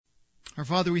Our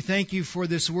Father, we thank you for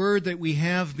this word that we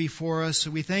have before us.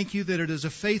 We thank you that it is a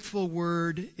faithful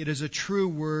word, it is a true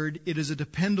word, it is a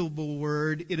dependable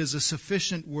word, it is a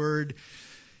sufficient word.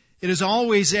 It is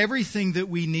always everything that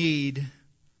we need.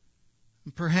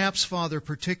 Perhaps, Father,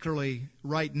 particularly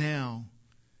right now,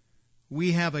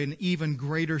 we have an even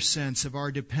greater sense of our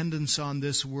dependence on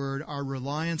this word, our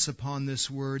reliance upon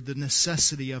this word, the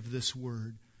necessity of this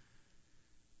word.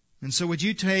 And so would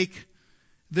you take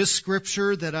this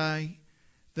scripture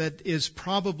that is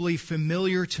probably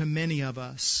familiar to many of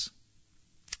us,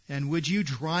 and would you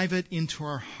drive it into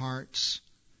our hearts?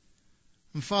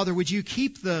 And Father, would you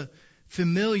keep the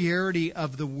familiarity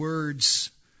of the words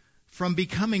from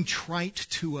becoming trite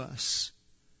to us,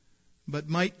 but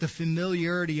might the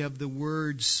familiarity of the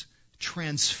words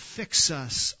transfix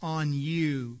us on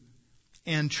you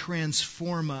and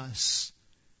transform us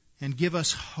and give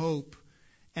us hope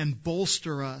and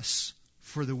bolster us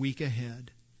for the week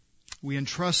ahead. We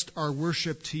entrust our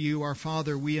worship to you, our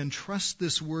Father. We entrust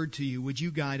this word to you. Would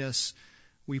you guide us,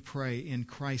 we pray, in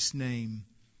Christ's name.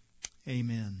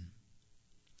 Amen.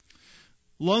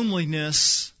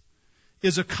 Loneliness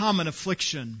is a common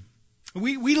affliction.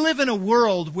 We live in a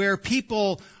world where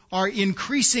people are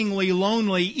increasingly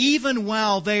lonely, even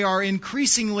while they are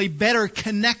increasingly better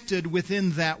connected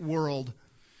within that world.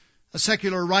 A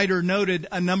secular writer noted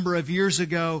a number of years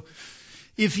ago,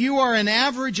 if you are an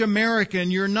average American,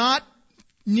 you're not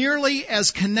nearly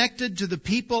as connected to the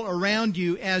people around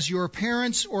you as your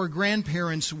parents or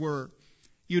grandparents were.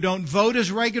 You don't vote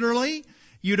as regularly.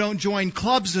 You don't join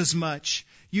clubs as much.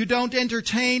 You don't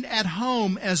entertain at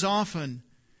home as often.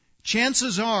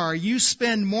 Chances are you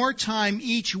spend more time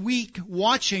each week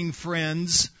watching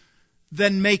Friends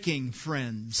than making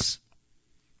friends.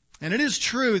 And it is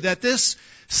true that this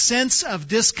sense of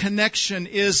disconnection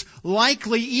is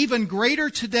likely even greater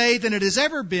today than it has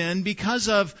ever been because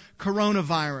of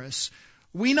coronavirus.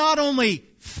 We not only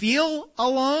feel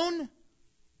alone,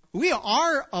 we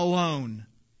are alone.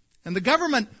 And the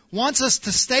government wants us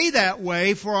to stay that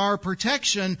way for our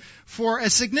protection for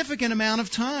a significant amount of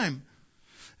time.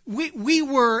 We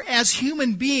were, as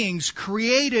human beings,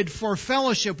 created for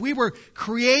fellowship. We were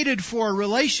created for a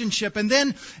relationship. And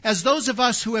then, as those of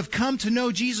us who have come to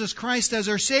know Jesus Christ as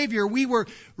our Savior, we were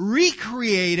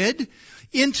recreated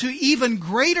into even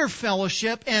greater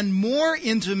fellowship and more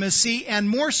intimacy and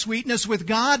more sweetness with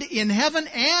God in heaven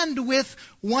and with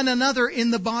one another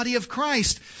in the body of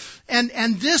Christ. And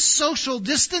this social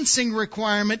distancing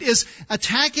requirement is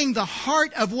attacking the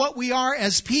heart of what we are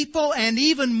as people, and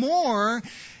even more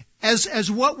as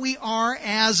what we are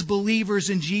as believers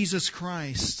in Jesus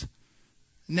Christ.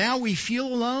 Now we feel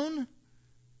alone,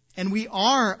 and we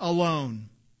are alone.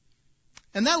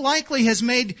 And that likely has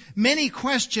made many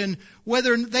question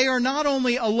whether they are not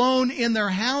only alone in their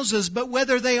houses, but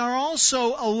whether they are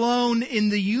also alone in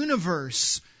the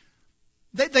universe.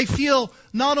 They feel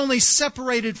not only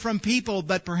separated from people,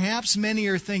 but perhaps many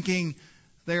are thinking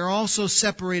they are also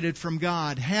separated from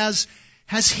God. Has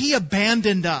He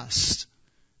abandoned us?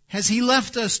 Has He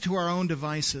left us to our own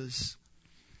devices?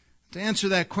 To answer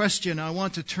that question, I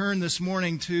want to turn this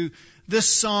morning to this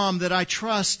psalm that I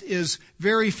trust is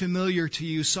very familiar to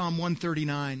you, Psalm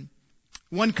 139.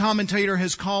 One commentator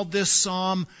has called this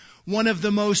psalm one of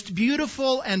the most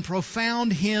beautiful and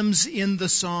profound hymns in the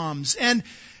Psalms. And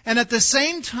at the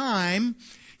same time,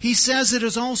 he says it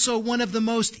is also one of the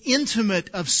most intimate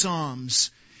of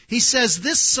psalms. He says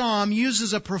this psalm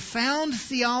uses a profound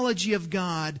theology of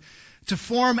God to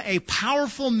form a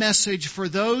powerful message for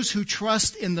those who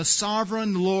trust in the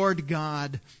sovereign Lord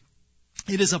God.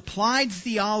 It is applied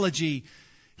theology,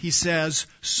 he says,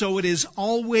 so it is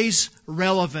always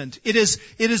relevant. It is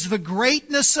the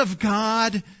greatness of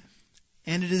God,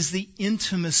 and it is the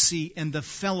intimacy and the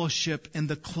fellowship and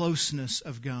the closeness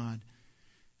of God.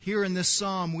 Here in this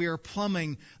psalm, we are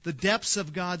plumbing the depths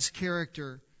of God's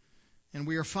character, and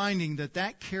we are finding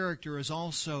that character is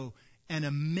also an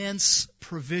immense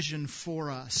provision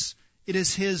for us. It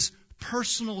is His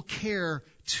personal care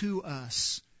to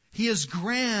us. He is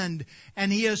grand,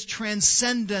 and He is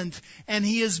transcendent, and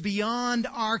He is beyond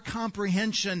our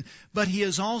comprehension, but He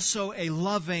is also a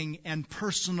loving and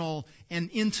personal and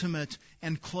intimate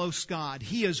and close God.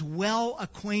 He is well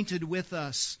acquainted with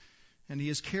us, and He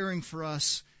is caring for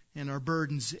us and our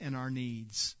burdens and our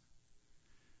needs.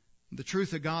 The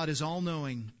truth that God is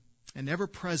all-knowing and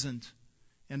ever-present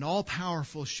and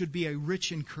all-powerful should be a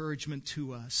rich encouragement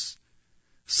to us.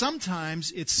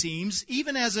 Sometimes it seems,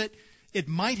 even as it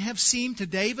might have seemed to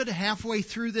David halfway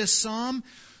through this psalm,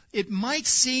 it might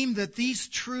seem that these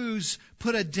truths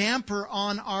put a damper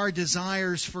on our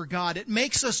desires for God. It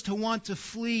makes us to want to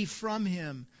flee from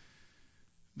Him.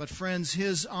 But friends,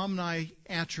 His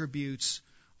omni-attributes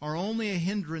are only a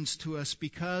hindrance to us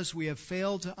because we have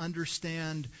failed to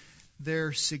understand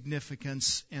their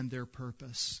significance and their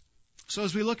purpose. So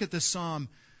as we look at this psalm,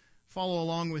 follow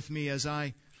along with me as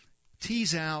I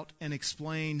tease out and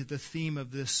explain the theme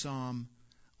of this psalm.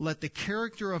 Let the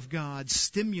character of God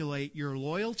stimulate your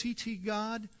loyalty to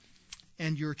God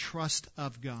and your trust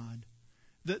of God.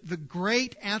 The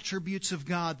great attributes of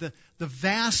God, the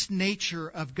vast nature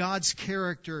of God's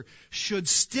character should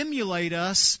stimulate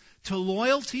us to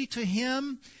loyalty to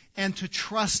Him and to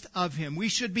trust of Him. We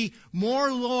should be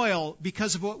more loyal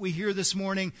because of what we hear this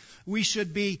morning. We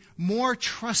should be more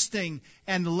trusting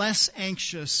and less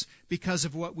anxious because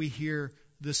of what we hear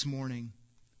this morning.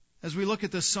 As we look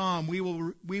at the psalm,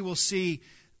 we will see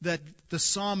that the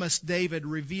psalmist David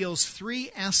reveals three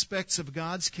aspects of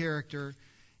God's character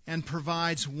and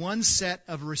provides one set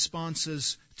of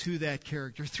responses to that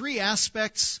character. Three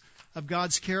aspects of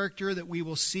God's character that we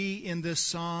will see in this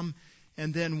psalm,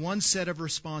 and then one set of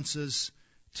responses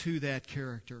to that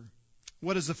character.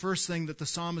 What is the first thing that the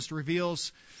psalmist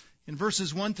reveals? In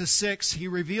verses 1 to 6, he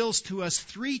reveals to us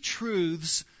three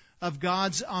truths of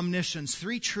God's omniscience.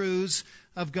 Three truths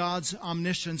of God's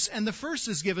omniscience. And the first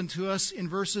is given to us in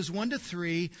verses 1 to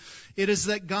 3. It is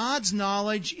that God's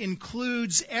knowledge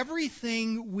includes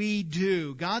everything we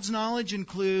do. God's knowledge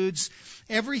includes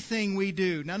everything we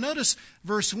do. Now notice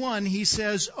verse 1, he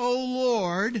says, O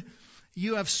Lord,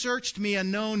 you have searched me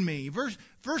and known me.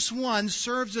 Verse 1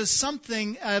 serves as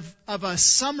something of a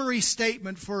summary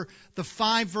statement for the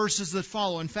 5 verses that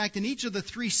follow. In fact, in each of the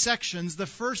 3 sections, the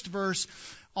first verse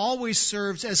always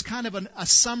serves as kind of a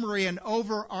summary, an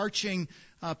overarching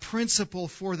principle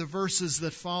for the verses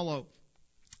that follow.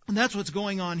 And that's what's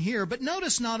going on here. But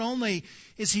notice not only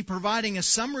is he providing a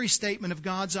summary statement of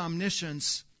God's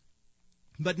omniscience,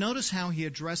 but notice how he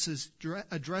addresses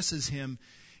him.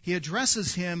 He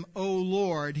addresses him, O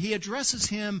Lord. He addresses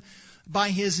him by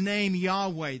his name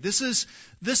Yahweh. This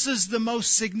is the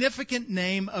most significant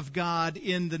name of God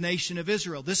in the nation of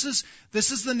Israel. This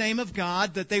is the name of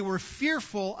God that they were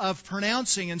fearful of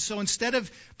pronouncing. And so instead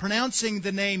of pronouncing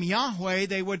the name Yahweh,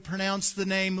 they would pronounce the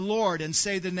name Lord and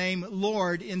say the name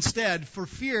Lord instead for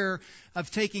fear of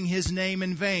taking his name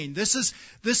in vain. This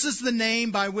is the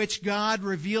name by which God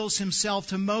reveals himself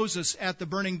to Moses at the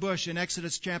burning bush in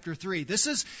Exodus chapter 3. This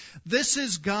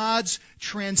is God's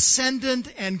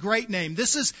transcendent and great name.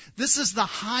 This is the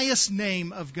highest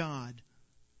name of God.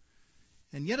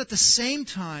 And yet at the same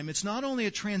time, it's not only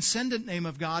a transcendent name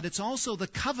of God, it's also the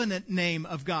covenant name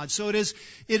of God. So it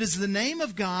is the name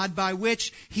of God by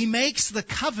which He makes the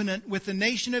covenant with the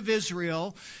nation of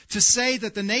Israel to say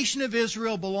that the nation of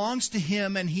Israel belongs to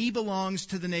Him and He belongs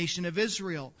to the nation of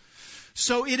Israel.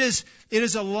 So it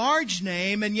is a large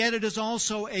name, and yet it is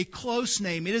also a close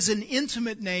name. It is an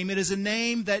intimate name. It is a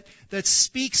name that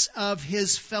speaks of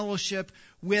His fellowship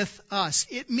with us.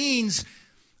 It means,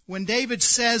 when David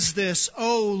says this,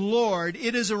 O Lord,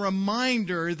 it is a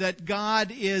reminder that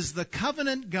God is the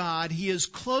covenant God. He is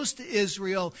close to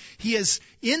Israel. He is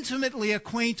intimately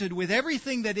acquainted with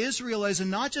everything that Israel is,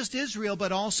 and not just Israel,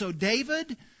 but also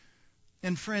David.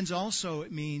 And friends, also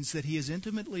it means that He is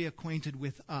intimately acquainted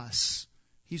with us.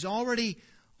 He's already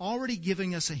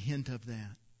giving us a hint of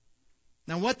that.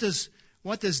 Now what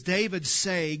does David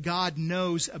say God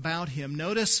knows about him?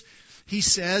 Notice he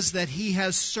says that He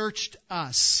has searched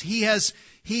us. He has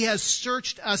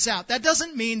searched us out. That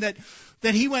doesn't mean that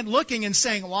he went looking and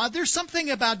saying, well, there's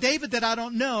something about David that I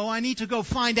don't know. I need to go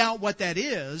find out what that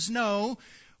is. No.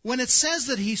 When it says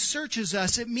that He searches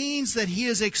us, it means that He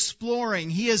is exploring.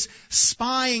 He is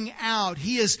spying out.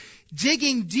 He is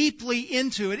digging deeply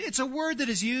into it. It's a word that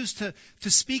is used to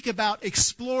speak about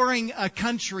exploring a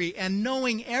country and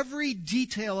knowing every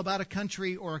detail about a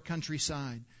country or a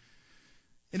countryside.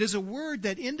 It is a word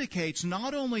that indicates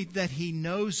not only that He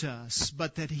knows us,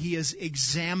 but that He is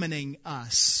examining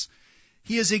us.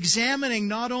 He is examining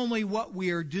not only what we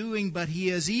are doing, but He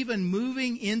is even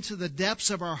moving into the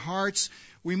depths of our hearts.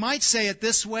 We might say it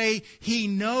this way: He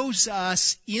knows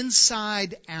us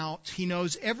inside out. He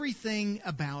knows everything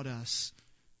about us.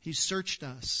 He's searched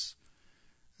us.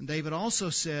 And David also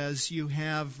says, you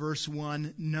have, verse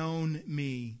 1, known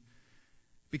me.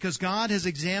 Because God has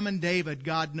examined David,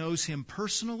 God knows him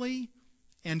personally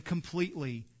and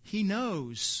completely. He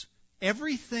knows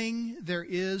everything there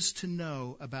is to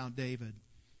know about David.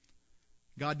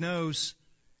 God knows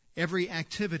every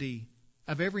activity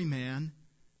of every man.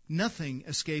 Nothing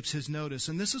escapes His notice.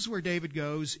 And this is where David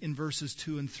goes in verses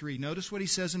 2 and 3. Notice what he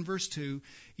says in verse 2.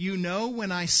 You know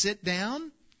when I sit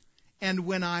down and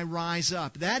when I rise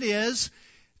up. That is,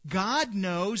 God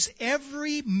knows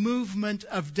every movement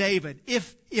of David.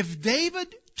 If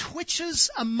David twitches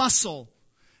a muscle,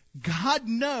 God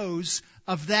knows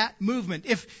of that movement.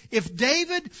 If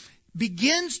David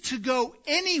begins to go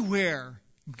anywhere,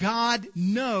 God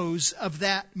knows of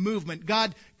that movement.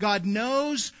 God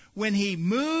knows when he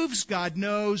moves. God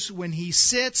knows when he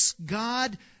sits.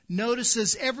 God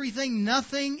notices everything.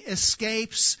 Nothing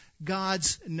escapes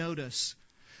God's notice.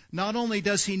 Not only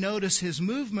does he notice his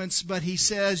movements, but he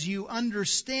says, you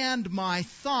understand my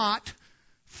thought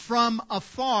from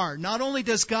afar. Not only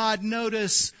does God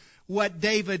notice what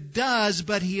David does,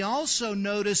 but he also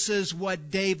notices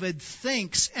what David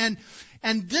thinks.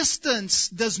 And distance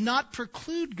does not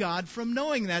preclude God from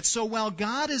knowing that. So while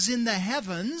God is in the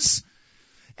heavens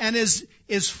and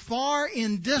is far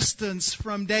in distance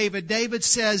from David, David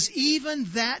says, even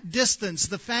that distance,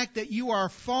 the fact that you are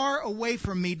far away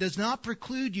from me, does not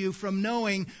preclude you from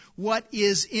knowing what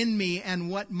is in me and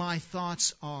what my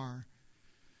thoughts are.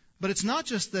 But it's not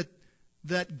just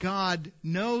that God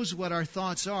knows what our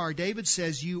thoughts are. David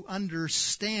says, you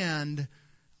understand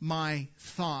my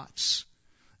thoughts.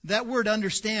 That word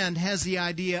understand has the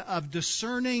idea of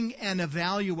discerning and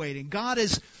evaluating. God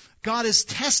is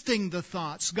testing the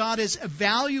thoughts. God is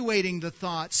evaluating the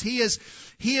thoughts. He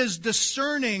is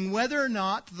discerning whether or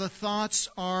not the thoughts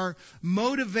are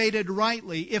motivated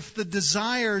rightly, if the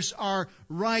desires are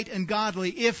right and godly,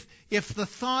 if the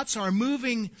thoughts are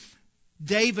moving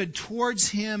David towards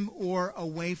him or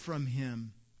away from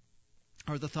him.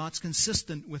 Are the thoughts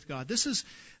consistent with God? This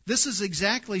is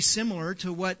exactly similar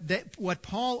to what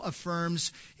Paul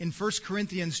affirms in 1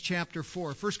 Corinthians chapter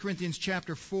 4. 1 Corinthians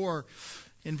chapter 4,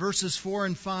 in verses 4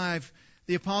 and 5,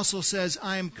 the apostle says,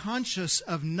 I am conscious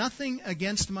of nothing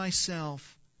against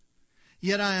myself,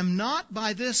 yet I am not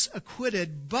by this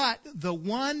acquitted, but the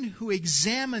one who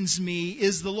examines me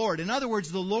is the Lord. In other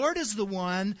words, the Lord is the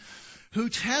one who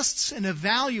tests and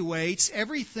evaluates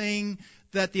everything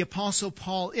that the Apostle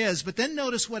Paul is. But then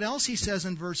notice what else he says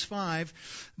in verse 5.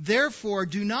 Therefore,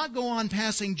 do not go on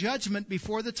passing judgment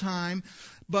before the time,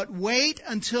 but wait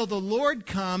until the Lord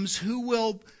comes, who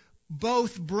will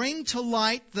both bring to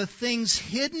light the things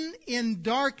hidden in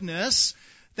darkness,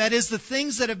 that is, the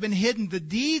things that have been hidden, the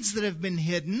deeds that have been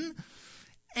hidden,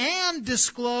 and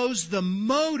disclose the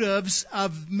motives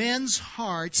of men's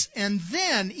hearts, and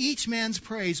then each man's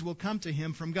praise will come to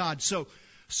him from God.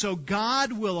 So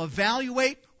God will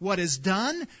evaluate what is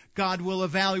done. God will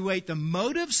evaluate the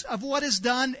motives of what is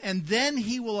done, and then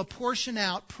he will apportion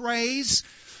out praise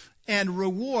and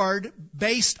reward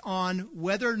based on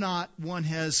whether or not one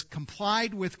has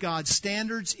complied with God's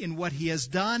standards in what he has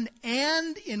done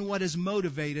and in what has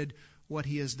motivated what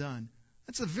he has done.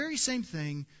 That's the very same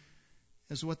thing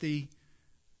as what the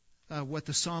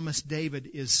psalmist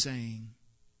David is saying.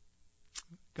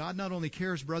 God not only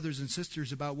cares, brothers and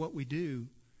sisters, about what we do,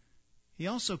 he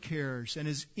also cares and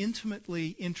is intimately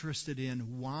interested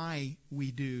in why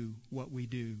we do what we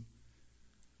do.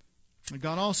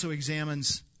 God also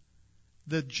examines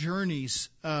the journeys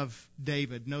of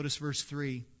David. Notice verse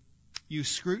 3. You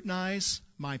scrutinize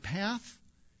my path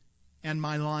and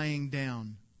my lying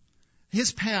down.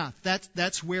 His path,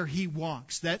 that's where he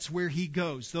walks. That's where he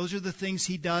goes. Those are the things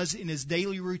he does in his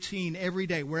daily routine every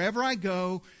day. Wherever I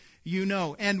go, you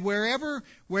know. And wherever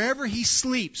he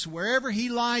sleeps, wherever he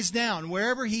lies down,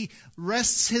 wherever he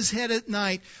rests his head at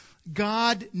night,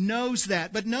 God knows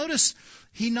that. But notice,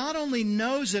 he not only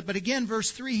knows it, but again,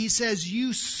 verse 3, he says,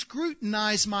 you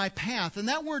scrutinize my path. And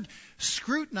that word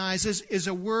scrutinize is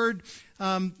a word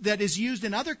that is used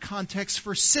in other contexts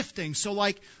for sifting. So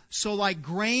like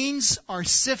grains are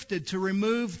sifted to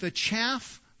remove the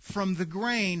chaff from the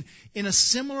grain, in a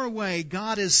similar way,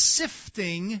 God is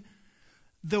sifting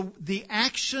the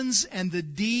actions and the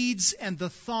deeds and the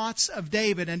thoughts of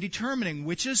David and determining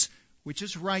which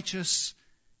is righteous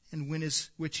and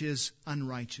which is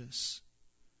unrighteous.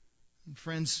 And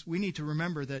friends, we need to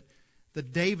remember that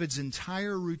David's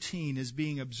entire routine is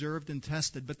being observed and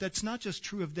tested. But that's not just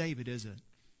true of David, is it?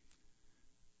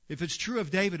 If it's true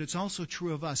of David, it's also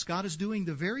true of us. God is doing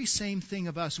the very same thing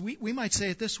of us. We might say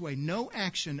it this way: no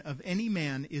action of any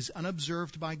man is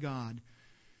unobserved by God,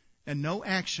 and no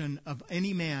action of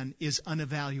any man is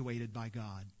unevaluated by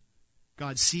God.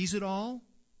 God sees it all,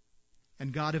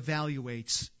 and God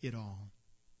evaluates it all.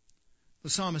 The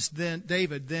psalmist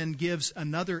David then gives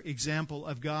another example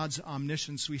of God's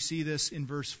omniscience. We see this in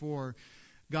verse 4.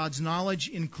 God's knowledge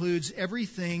includes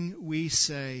everything we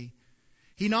say.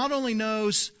 He not only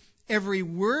knows every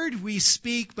word we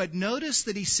speak, but notice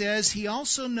that he says he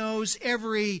also knows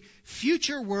every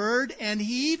future word, and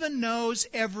he even knows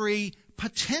every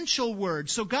potential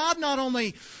word. So God not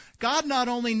only God not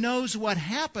only knows what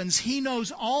happens, He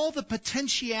knows all the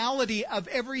potentiality of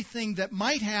everything that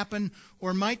might happen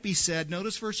or might be said.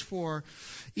 Notice verse 4.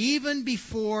 Even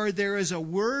before there is a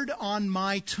word on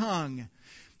my tongue,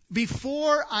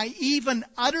 before I even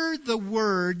utter the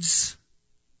words,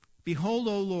 behold,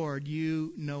 O Lord,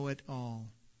 you know it all.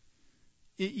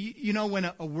 You know when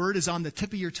a word is on the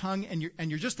tip of your tongue and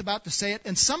you're just about to say it,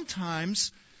 and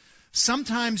sometimes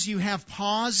you have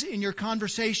pause in your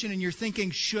conversation and you're thinking,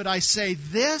 should I say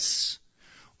this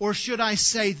or should I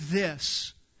say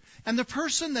this? And the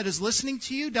person that is listening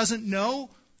to you doesn't know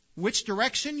which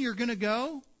direction you're going to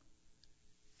go.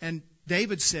 And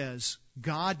David says,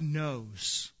 God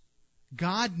knows.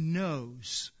 God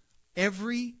knows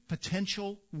every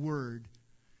potential word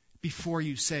before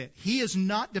you say it. He is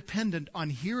not dependent on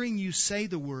hearing you say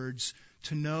the words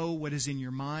to know what is in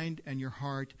your mind and your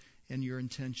heart and your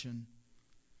intention.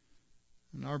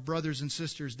 And our brothers and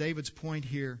sisters, David's point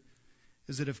here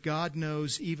is that if God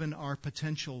knows even our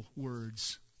potential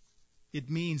words, it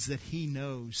means that He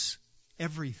knows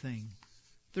everything.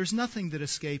 There's nothing that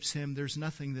escapes Him. There's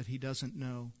nothing that He doesn't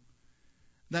know.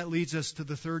 That leads us to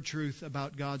the third truth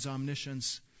about God's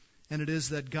omniscience, and it is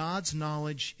that God's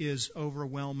knowledge is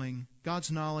overwhelming. God's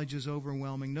knowledge is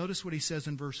overwhelming. Notice what He says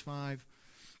in verse 5.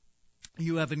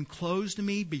 You have enclosed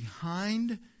me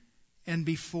behind and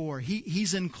before.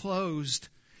 He's enclosed.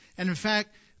 And in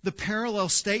fact, the parallel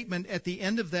statement at the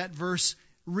end of that verse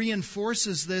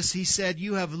reinforces this. He said,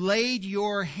 you have laid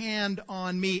your hand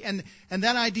on me. And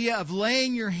that idea of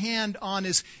laying your hand on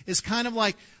is kind of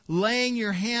like laying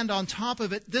your hand on top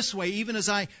of it this way, even as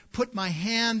I put my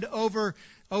hand over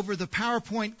the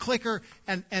PowerPoint clicker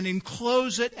and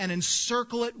enclose it and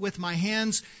encircle it with my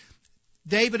hands.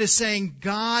 David is saying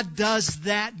God does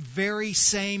that very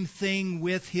same thing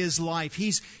with His life.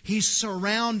 He's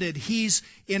surrounded. He's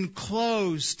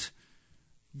enclosed.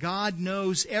 God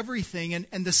knows everything.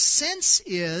 And the sense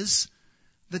is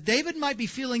that David might be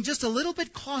feeling just a little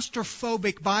bit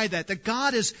claustrophobic by that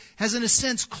God has in a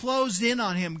sense closed in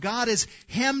on him. God has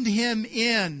hemmed him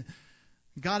in.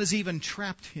 God has even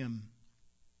trapped him.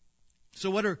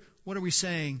 So what are we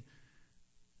saying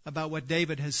about what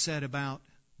David has said about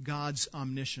God's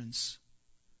omniscience?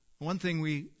 One thing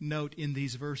we note in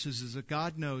these verses is that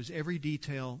God knows every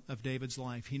detail of David's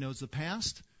life. He knows the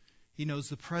past, He knows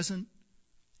the present,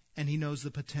 and He knows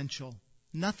the potential.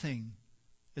 Nothing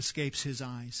escapes His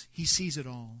eyes. He sees it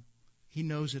all. He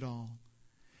knows it all.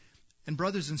 And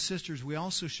brothers and sisters, we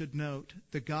also should note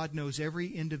that God knows every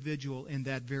individual in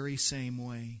that very same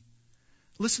way.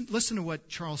 Listen to what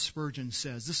Charles Spurgeon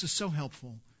says. This is so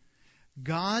helpful.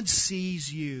 God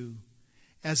sees you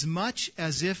as much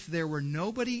as if there were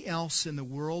nobody else in the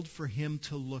world for Him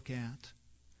to look at.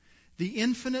 The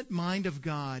infinite mind of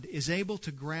God is able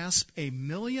to grasp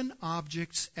 1,000,000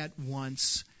 objects at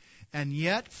once and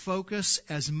yet focus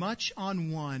as much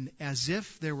on one as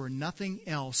if there were nothing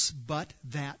else but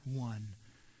that one.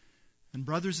 And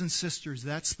brothers and sisters,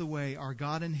 that's the way our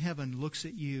God in heaven looks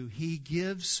at you. He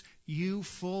gives you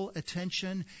full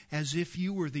attention as if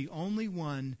you were the only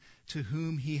one to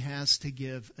whom He has to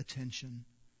give attention.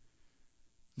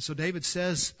 And so David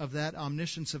says of that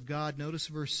omniscience of God, notice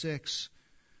verse 6,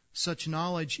 such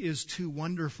knowledge is too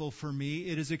wonderful for me.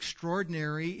 It is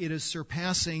extraordinary. It is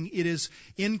surpassing. It is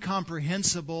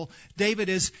incomprehensible. David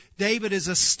is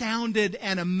astounded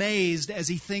and amazed as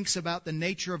he thinks about the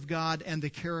nature of God and the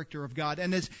character of God.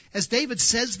 And as David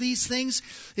says these things,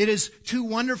 it is too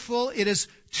wonderful. It is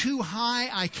too high.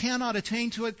 I cannot attain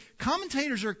to it.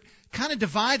 Commentators are kind of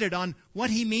divided on what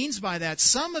he means by that.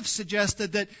 Some have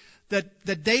suggested that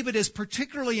David is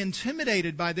particularly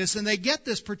intimidated by this, and they get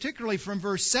this particularly from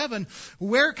verse 7.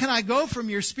 Where can I go from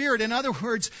your spirit? In other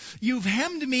words, you've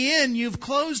hemmed me in, you've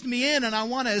closed me in, and I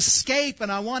want to escape and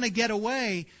I want to get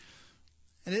away.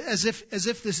 And as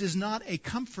if this is not a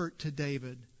comfort to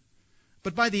David.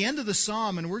 But by the end of the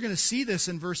psalm, and we're going to see this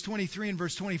in verse 23 and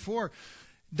verse 24,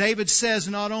 David says,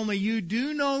 not only you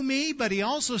do know me, but he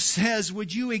also says,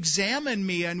 would you examine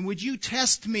me and would you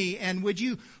test me and would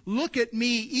you look at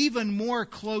me even more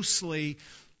closely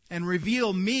and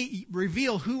reveal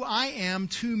who I am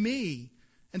to me.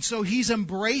 And so he's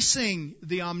embracing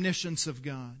the omniscience of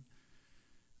God.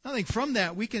 I think from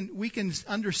that we can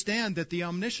understand that the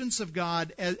omniscience of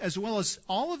God, as well as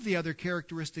all of the other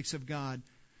characteristics of God,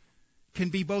 can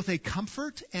be both a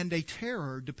comfort and a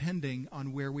terror depending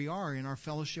on where we are in our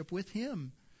fellowship with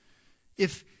Him.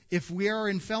 If we are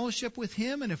in fellowship with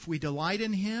Him and if we delight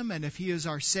in Him and if He is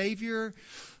our Savior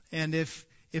and if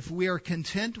we are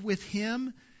content with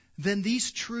Him, then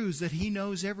these truths that He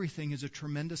knows everything is a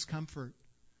tremendous comfort.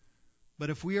 But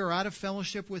if we are out of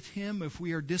fellowship with Him, if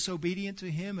we are disobedient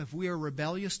to Him, if we are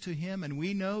rebellious to Him, and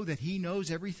we know that He knows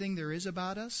everything there is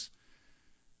about us,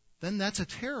 then that's a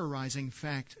terrorizing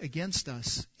fact against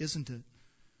us, isn't it?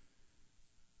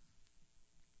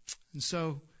 And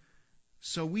so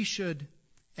we should,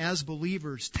 as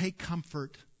believers, take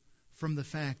comfort from the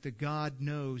fact that God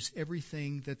knows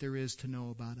everything that there is to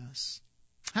know about us.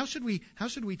 How should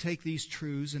we take these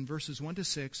truths in verses 1 to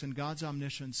 6 and God's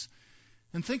omniscience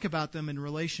and think about them in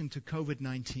relation to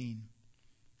COVID-19?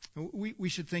 We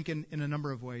should think in a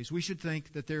number of ways. We should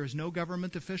think that there is no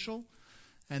government official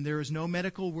and there is no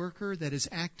medical worker that is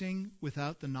acting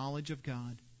without the knowledge of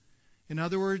God. In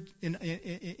other words,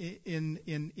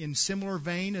 in similar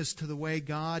vein as to the way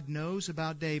God knows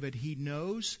about David, He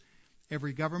knows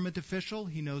every government official,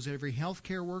 He knows every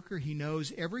healthcare worker, He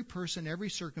knows every person, every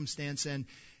circumstance, and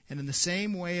in the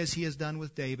same way as He has done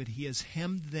with David, He has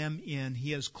hemmed them in,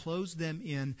 He has closed them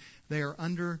in. They are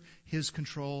under His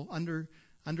control, under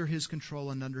His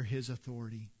control and under His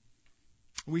authority.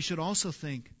 We should also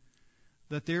think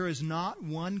that there is not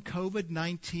one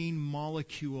COVID-19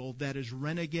 molecule that is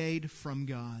renegade from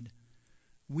God.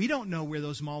 We don't know where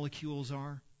those molecules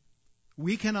are.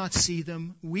 We cannot see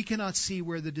them. We cannot see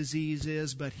where the disease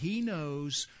is, but He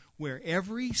knows where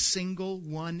every single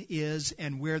one is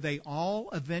and where they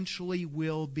all eventually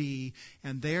will be,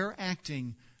 and they're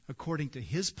acting according to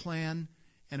His plan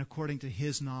and according to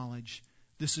His knowledge.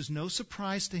 This is no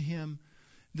surprise to Him.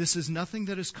 This is nothing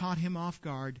that has caught Him off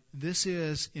guard. This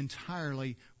is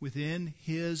entirely within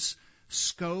His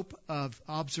scope of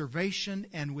observation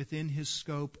and within His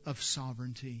scope of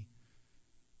sovereignty.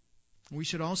 We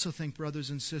should also think,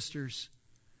 brothers and sisters,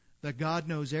 that God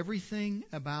knows everything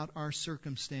about our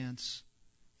circumstance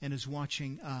and is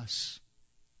watching us.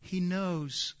 He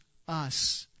knows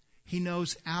us. He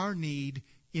knows our need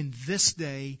in this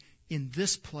day, in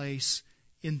this place,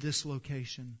 in this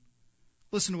location.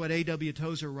 Listen to what A.W.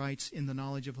 Tozer writes in The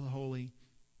Knowledge of the Holy.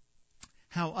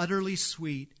 How utterly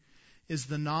sweet is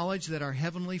the knowledge that our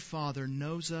Heavenly Father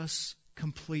knows us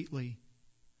completely.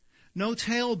 No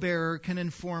talebearer can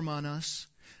inform on us.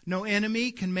 No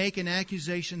enemy can make an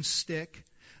accusation stick.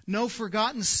 No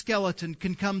forgotten skeleton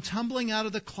can come tumbling out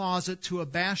of the closet to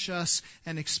abash us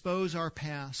and expose our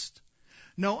past.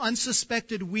 No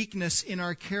unsuspected weakness in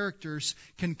our characters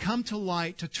can come to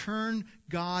light to turn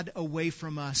God away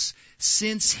from us,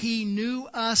 since He knew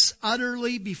us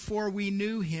utterly before we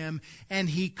knew Him, and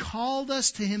He called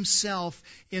us to Himself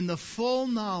in the full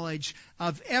knowledge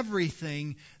of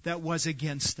everything that was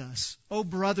against us. Oh,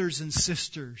 brothers and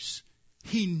sisters,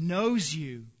 He knows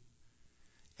you,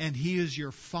 and He is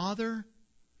your Father,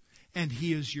 and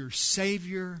He is your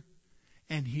Savior,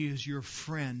 and He is your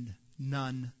friend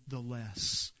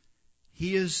nonetheless.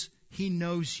 He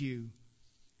knows you,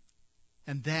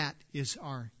 and that is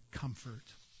our comfort.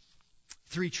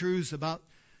 3 truths about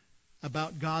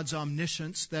God's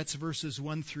omniscience. That's verses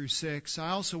 1 through 6. I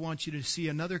also want you to see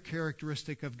another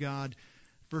characteristic of God,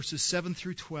 verses 7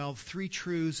 through 12. 3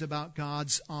 truths about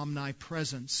God's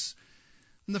omnipresence.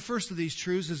 And the first of these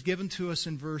truths is given to us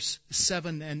in verse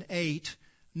 7 and 8.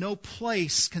 No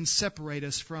place can separate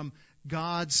us from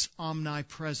God's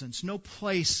omnipresence. No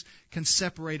place can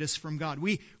separate us from God.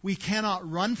 We cannot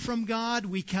run from God.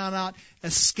 We cannot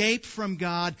escape from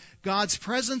God. God's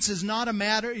presence is not a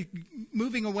matter,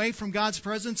 moving away from God's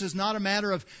presence is not a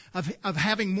matter of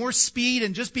having more speed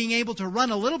and just being able to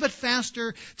run a little bit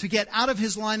faster to get out of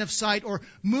His line of sight, or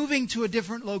moving to a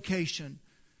different location.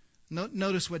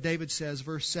 Notice what David says,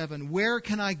 verse 7. Where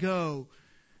can I go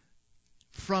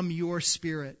from your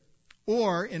Spirit?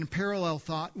 Or, in parallel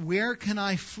thought, where can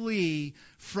I flee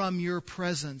from your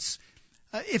presence?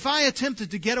 If I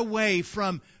attempted to get away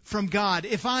from God,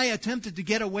 if I attempted to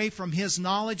get away from His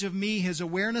knowledge of me, His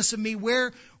awareness of me,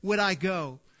 where would I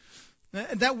go?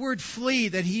 That word flee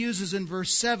that he uses in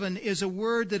verse 7 is a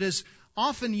word that is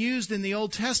often used in the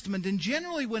Old Testament, and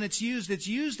generally when it's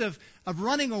used of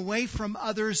running away from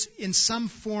others in some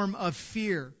form of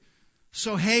fear.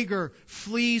 So Hagar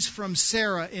flees from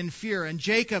Sarah in fear, and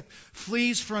Jacob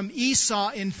flees from Esau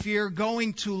in fear,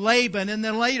 going to Laban, and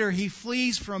then later he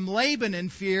flees from Laban in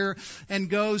fear and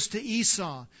goes to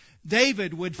Esau.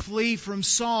 David would flee from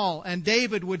Saul, and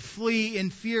David would flee in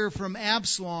fear from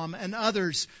Absalom and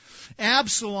others.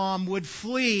 Absalom would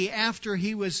flee after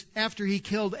he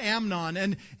killed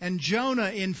Amnon, and Jonah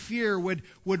in fear would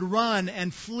run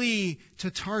and flee to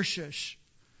Tarshish.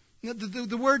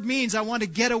 The word means I want to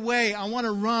get away, I want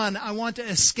to run, I want to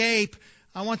escape,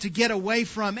 I want to get away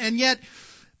from. And yet,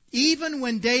 even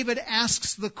when David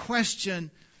asks the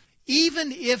question,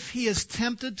 even if he is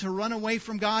tempted to run away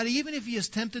from God, even if he is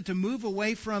tempted to move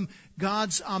away from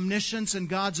God's omniscience and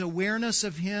God's awareness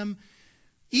of him,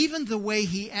 even the way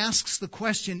he asks the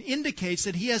question indicates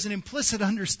that he has an implicit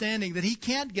understanding that he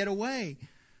can't get away.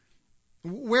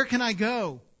 Where can I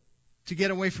go to get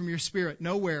away from your Spirit?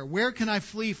 Nowhere. Where can I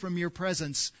flee from your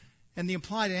presence? And the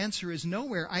implied answer is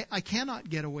nowhere. I cannot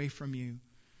get away from you.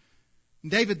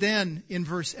 David then, in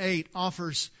verse 8,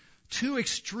 offers two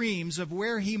extremes of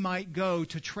where he might go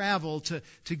to travel,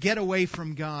 to get away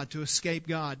from God, to escape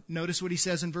God. Notice what he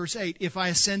says in verse 8. If I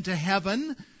ascend to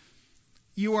heaven,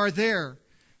 you are there.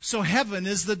 So heaven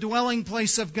is the dwelling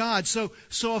place of God. So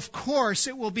of course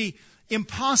it will be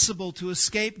impossible to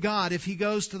escape God if he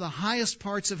goes to the highest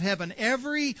parts of heaven.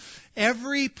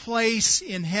 Every place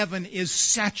in heaven is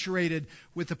saturated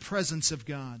with the presence of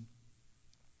God.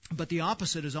 But the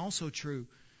opposite is also true.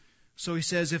 So he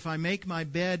says, if I make my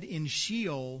bed in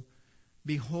Sheol,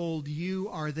 behold, you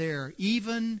are there.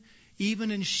 Even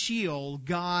in Sheol,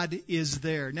 God is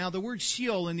there. Now, the word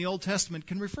Sheol in the Old Testament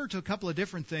can refer to a couple of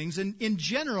different things. And in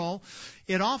general,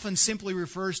 it often simply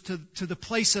refers to the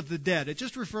place of the dead. It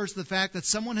just refers to the fact that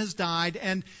someone has died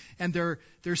and their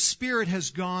spirit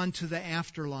has gone to the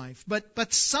afterlife.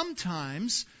 But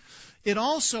sometimes it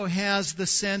also has the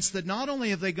sense that not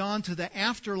only have they gone to the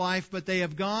afterlife, but they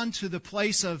have gone to the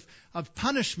place of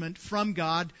punishment from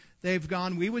God. They've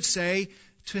gone, we would say,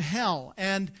 to hell.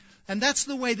 And that's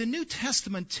the way the New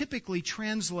Testament typically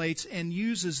translates and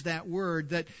uses that word,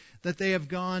 that they have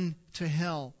gone to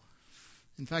hell.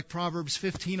 In fact, Proverbs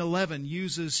 15:11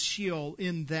 uses Sheol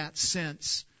in that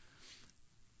sense.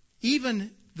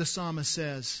 Even the psalmist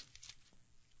says,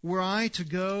 were I to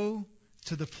go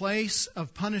to the place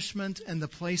of punishment and the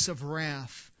place of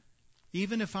wrath,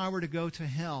 even if I were to go to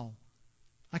hell,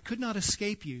 I could not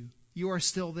escape you. You are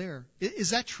still there.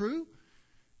 Is that true?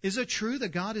 Is it true that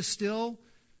God is still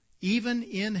even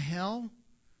in hell?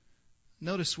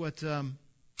 Notice what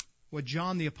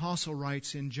John the Apostle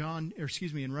writes in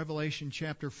Revelation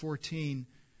chapter 14,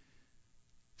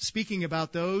 speaking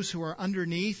about those who are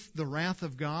underneath the wrath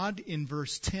of God in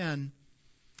verse 10.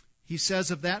 He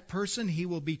says of that person, he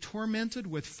will be tormented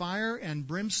with fire and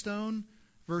brimstone,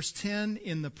 verse 10,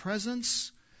 in the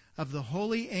presence of the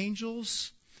holy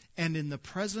angels and in the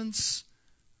presence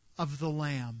of the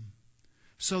Lamb.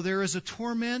 So there is a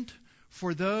torment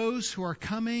for those who are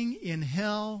coming in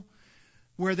hell,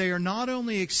 where they are not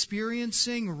only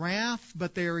experiencing wrath,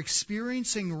 but they are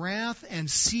experiencing wrath and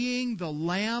seeing the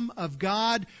Lamb of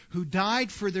God who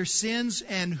died for their sins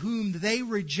and whom they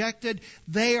rejected.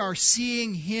 They are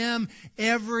seeing Him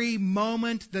every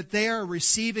moment that they are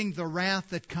receiving the wrath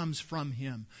that comes from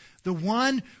Him. The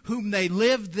one whom they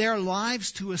lived their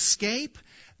lives to escape,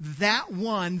 that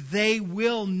one they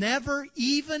will never,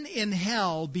 even in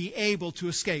hell, be able to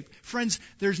escape. Friends,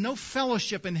 there's no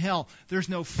fellowship in hell. There's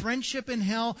no friendship in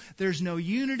hell. There's no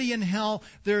unity in hell.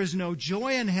 There is no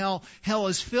joy in hell. Hell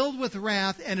is filled with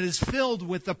wrath, and it is filled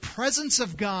with the presence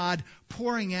of God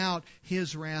pouring out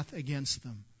His wrath against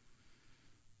them.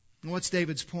 And what's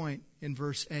David's point in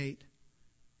verse 8?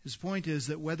 His point is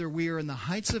that whether we are in the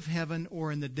heights of heaven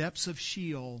or in the depths of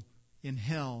Sheol, in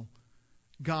hell,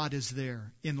 God is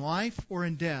there. In life or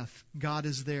in death, God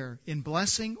is there. In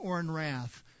blessing or in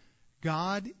wrath,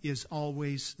 God is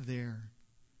always there.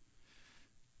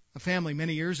 A family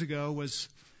many years ago was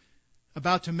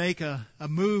about to make a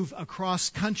move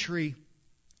across country,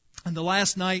 and the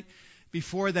last night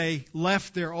before they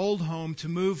left their old home to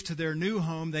move to their new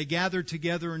home, they gathered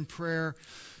together in prayer,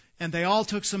 and they all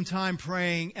took some time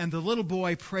praying, and the little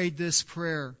boy prayed this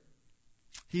prayer.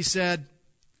 He said,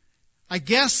 I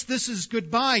guess this is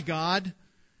goodbye, God,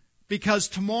 because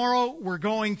tomorrow we're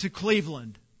going to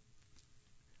Cleveland.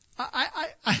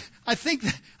 I think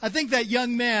that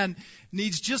young man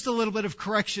needs just a little bit of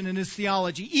correction in his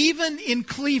theology. Even in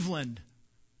Cleveland,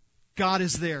 God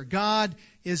is there. God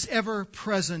is ever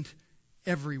present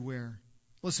everywhere.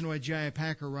 Listen to what J.I.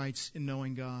 Packer writes in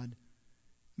Knowing God.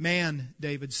 Man,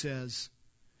 David says,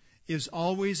 is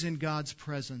always in God's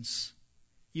presence.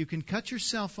 You can cut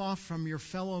yourself off from your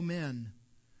fellow men,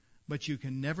 but you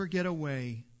can never get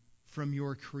away from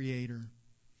your Creator.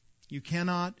 You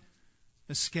cannot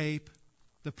escape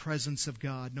the presence of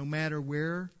God. No matter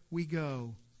where we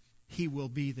go, He will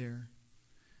be there.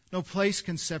 No place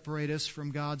can separate us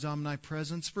from God's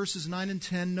omnipresence. Verses 9 and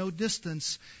 10, no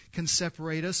distance can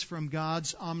separate us from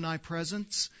God's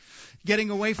omnipresence.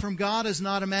 Getting away from God is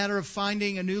not a matter of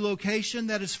finding a new location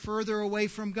that is further away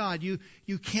from God. You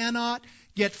cannot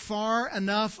get far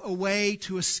enough away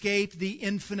to escape the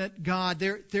infinite God.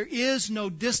 There is no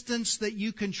distance that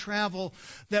you can travel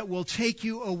that will take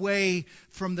you away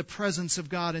from the presence of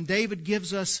God. And David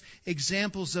gives us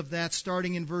examples of that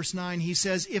starting in verse 9. He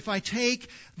says, if I take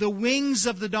the wings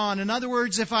of the dawn, in other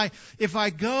words, if I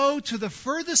go to the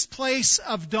furthest place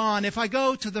of dawn, if I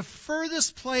go to the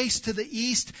furthest place to the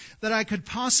east that I could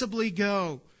possibly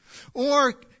go,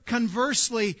 or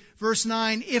conversely, verse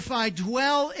 9, if I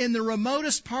dwell in the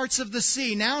remotest parts of the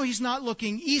sea. Now he's not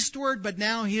looking eastward, but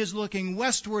now he is looking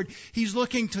westward. He's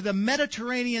looking to the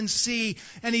Mediterranean Sea,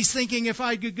 and he's thinking, if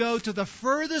I could go to the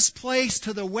furthest place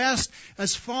to the west,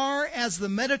 as far as the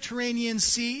Mediterranean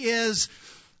Sea is,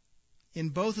 in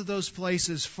both of those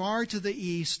places, far to the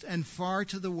east and far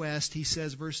to the west, he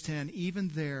says, verse 10, even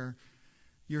there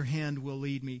your hand will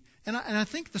lead me. And I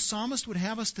think the psalmist would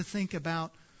have us to think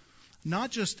about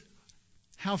not just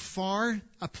how far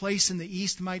a place in the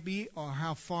east might be or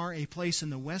how far a place in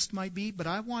the west might be, but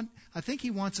I think he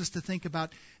wants us to think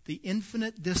about the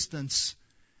infinite distance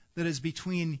that is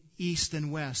between east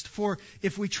and west. For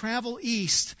if we travel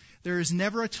east, there is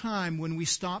never a time when we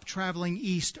stop traveling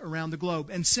east around the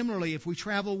globe. And similarly, if we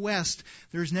travel west,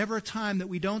 there is never a time that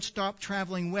we don't stop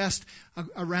traveling west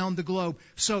around the globe.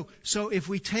 So if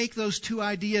we take those two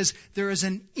ideas, there is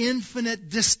an infinite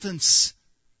distance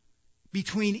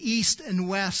between east and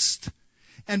west.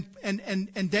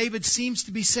 And David seems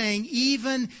to be saying,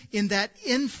 even in that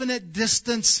infinite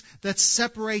distance that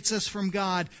separates us from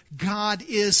God, God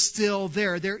is still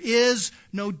there. There is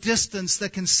no distance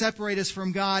that can separate us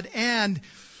from God. And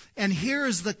here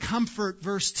is the comfort,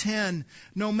 verse 10.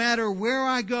 No matter where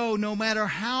I go, no matter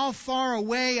how far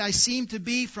away I seem to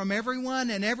be from everyone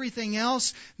and everything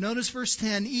else, notice verse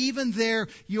 10, even there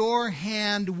your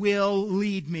hand will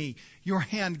lead me. Your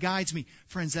hand guides me.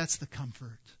 Friends, that's the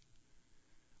comfort.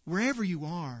 Wherever you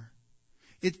are,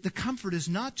 the comfort is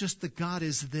not just that God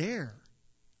is there,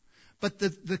 but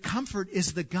the comfort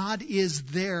is that God is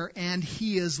there and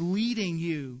He is leading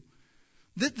you.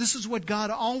 This is what God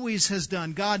always has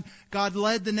done. God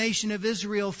led the nation of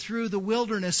Israel through the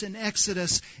wilderness in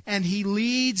Exodus, and He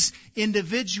leads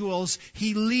individuals.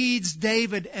 He leads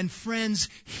David, and friends,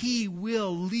 He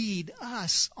will lead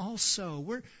us also.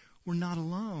 We're not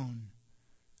alone.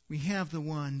 We have the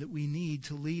one that we need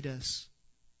to lead us.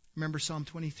 Remember Psalm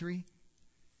 23?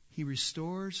 He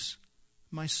restores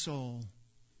my soul.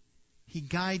 He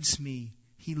guides me.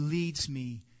 He leads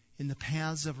me in the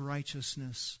paths of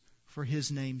righteousness for His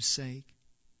name's sake.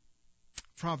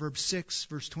 Proverbs 6,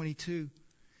 verse 22.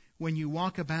 When you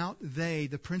walk about,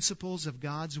 the principles of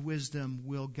God's wisdom,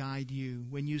 will guide you.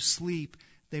 When you sleep,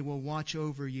 they will watch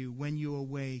over you. When you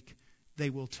awake, they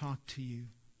will talk to you.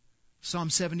 Psalm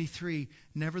 73,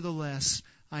 nevertheless,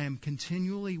 I am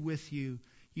continually with you.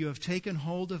 You have taken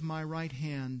hold of my right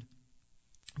hand.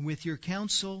 With your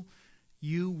counsel,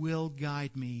 you will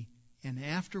guide me, and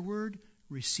afterward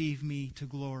receive me to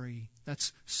glory.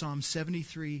 That's Psalm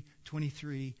 73,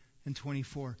 23, and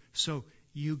 24. So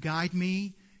you guide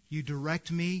me, you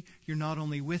direct me, you're not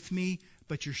only with me,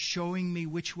 but you're showing me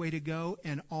which way to go,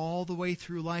 and all the way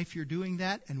through life you're doing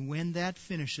that, and when that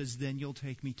finishes, then you'll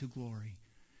take me to glory.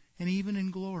 And even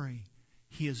in glory,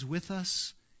 He is with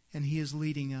us, and He is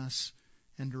leading us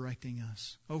and directing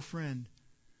us. Oh friend,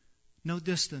 no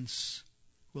distance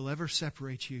will ever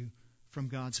separate you from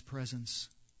God's presence.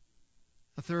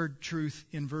 A third truth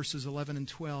in verses 11 and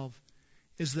 12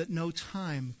 is that no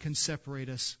time can separate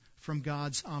us from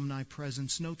God's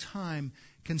omnipresence. No time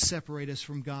can separate us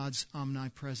from God's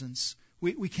omnipresence.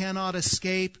 We cannot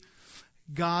escape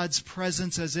God's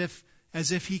presence as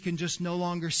if He can just no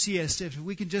longer see us. If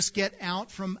we can just get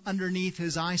out from underneath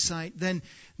His eyesight, then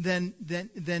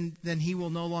He will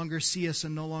no longer see us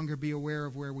and no longer be aware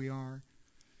of where we are.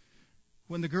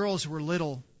 When the girls were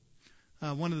little,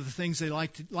 one of the things they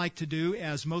like to do,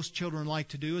 as most children like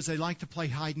to do, is they like to play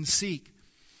hide and seek.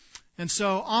 And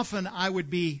so often I would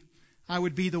be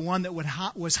the one that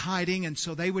was hiding, and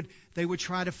so they would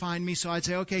try to find me. So I'd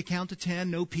say, okay, count to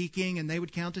 10, no peeking, and they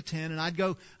would count to 10, and I'd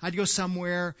go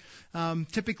somewhere.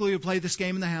 Typically, we would play this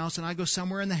game in the house, and I'd go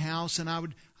somewhere in the house, and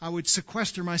I would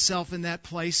sequester myself in that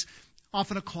place,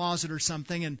 often a closet or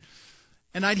something,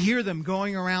 and I'd hear them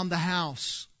going around the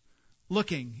house,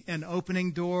 looking and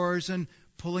opening doors and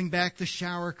pulling back the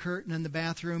shower curtain in the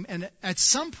bathroom. And at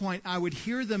some point, I would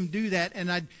hear them do that,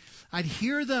 and I'd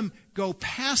hear them go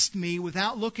past me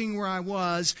without looking where I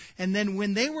was. And then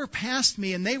when they were past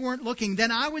me and they weren't looking,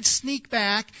 then I would sneak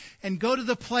back and go to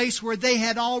the place where they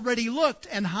had already looked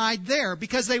and hide there,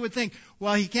 because they would think,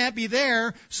 well, he can't be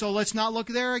there, so let's not look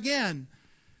there again.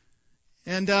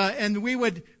 And we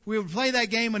would play that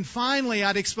game, and finally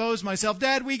I'd expose myself.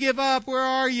 Dad, we give up. Where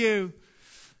are you?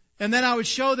 And then I would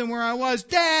show them where I was.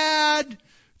 Dad,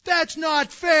 that's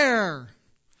not fair.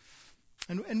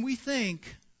 And we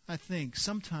think, I think,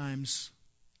 sometimes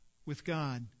with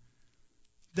God,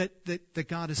 that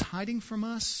God is hiding from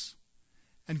us,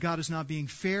 and God is not being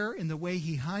fair in the way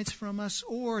He hides from us,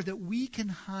 or that we can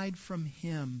hide from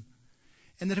Him.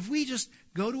 And that if we just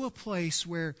go to a place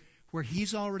where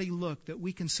He's already looked, that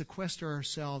we can sequester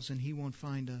ourselves and He won't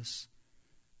find us.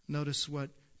 Notice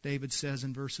what David says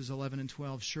in verses 11 and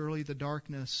 12. Surely the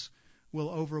darkness will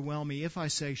overwhelm me. If I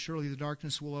say, surely the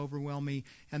darkness will overwhelm me,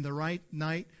 and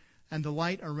the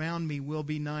light around me will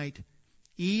be night.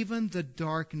 Even the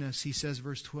darkness, he says,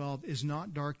 verse 12, is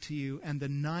not dark to you, and the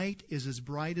night is as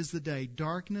bright as the day.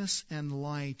 Darkness and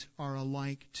light are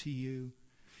alike to you.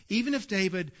 Even if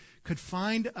David could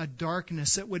find a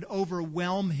darkness that would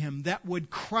overwhelm him, that would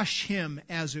crush him,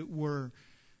 as it were,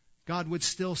 God would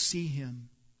still see him.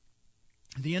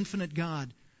 The infinite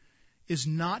God is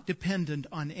not dependent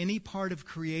on any part of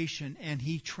creation, and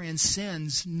He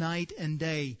transcends night and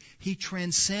day. He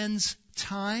transcends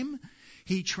time.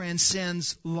 He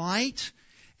transcends light.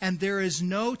 And there is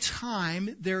no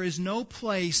time, there is no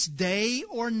place, day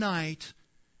or night,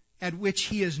 at which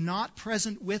He is not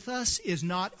present with us, is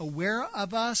not aware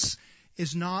of us,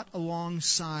 is not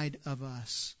alongside of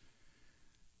us.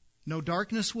 No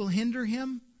darkness will hinder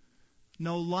Him.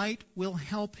 No light will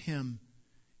help Him.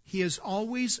 He is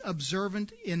always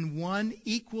observant in one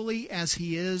equally as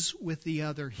He is with the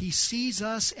other. He sees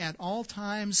us at all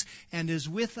times and is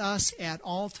with us at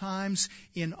all times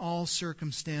in all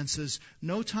circumstances.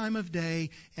 No time of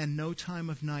day and no time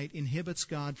of night inhibits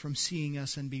God from seeing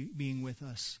us and being with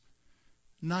us.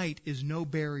 Night is no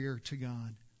barrier to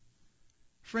God.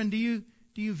 Friend, do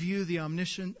you view the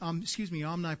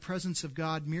omnipresence of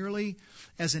God merely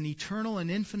as an eternal and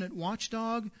infinite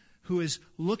watchdog who is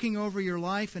looking over your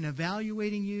life and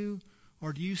evaluating you?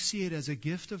 Or do you see it as a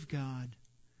gift of God,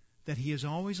 that He is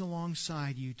always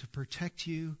alongside you to protect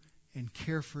you and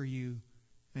care for you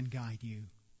and guide you?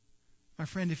 My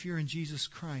friend, if you're in Jesus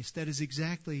Christ, that is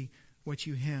exactly what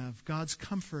you have. God's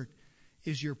comfort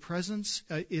is your presence,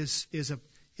 is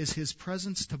His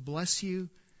presence to bless you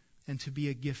and to be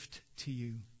a gift to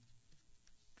you.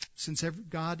 Since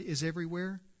God is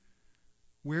everywhere,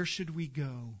 where should we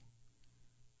go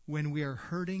when we are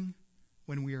hurting,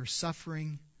 when we are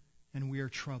suffering, and we are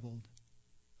troubled?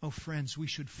 Oh, friends, we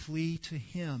should flee to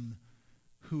Him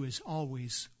who is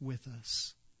always with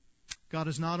us. God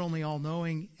is not only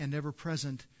all-knowing and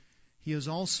ever-present, He is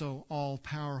also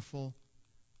all-powerful.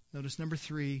 Notice number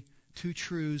 3, two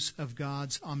truths of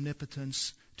God's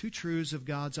omnipotence. Two truths of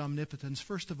God's omnipotence.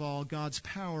 First of all, God's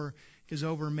power is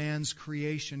over man's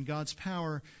creation. God's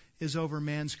power is over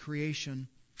man's creation.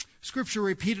 Scripture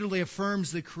repeatedly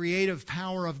affirms the creative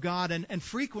power of God, and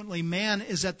frequently man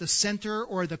is at the center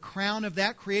or the crown of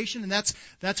that creation, and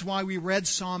that's why we read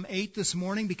Psalm 8 this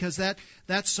morning, because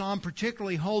that psalm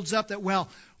particularly holds up that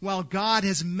while God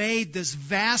has made this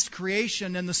vast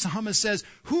creation, and the psalmist says,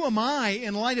 who am I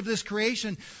in light of this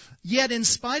creation? Yet in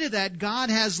spite of that, God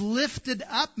has lifted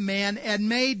up man and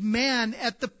made man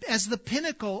as the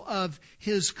pinnacle of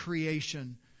His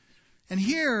creation. And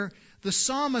here, the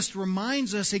psalmist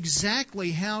reminds us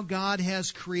exactly how God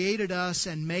has created us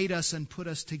and made us and put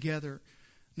us together.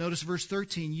 Notice verse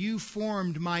 13, you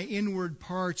formed my inward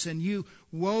parts and you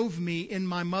wove me in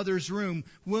my mother's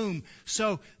womb.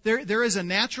 So there is a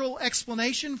natural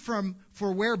explanation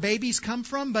for where babies come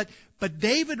from, but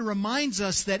David reminds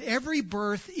us that every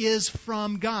birth is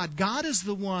from God. God is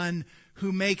the one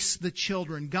who makes the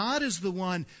children. God is the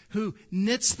one who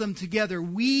knits them together,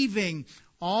 weaving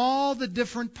all the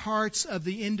different parts of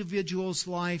the individual's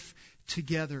life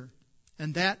together.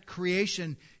 And that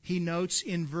creation, he notes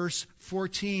in verse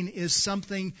 14, is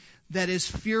something that is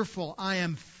fearful. I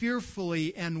am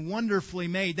fearfully and wonderfully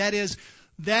made. That is,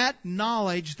 that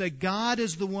knowledge that God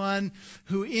is the one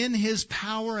who in His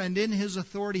power and in His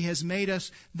authority has made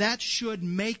us, that should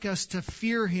make us to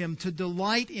fear Him, to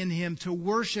delight in Him, to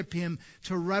worship Him,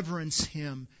 to reverence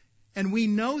Him. And we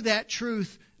know that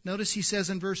truth. Notice he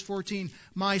says in verse 14,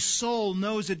 my soul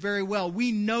knows it very well.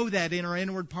 We know that in our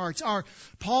inward parts.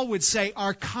 Paul would say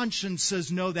our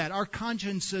consciences know that. Our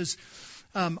consciences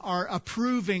are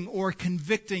approving or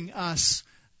convicting us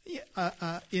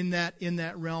in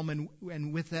that realm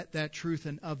and with that truth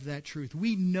and of that truth.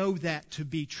 We know that to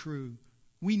be true.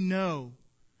 We know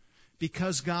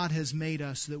because God has made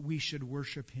us that we should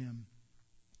worship Him.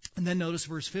 And then notice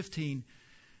verse 15.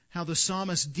 how the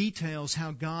psalmist details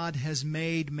how God has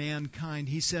made mankind.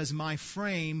 He says, my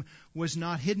frame was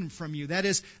not hidden from you. That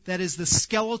is the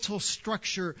skeletal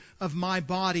structure of my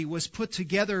body was put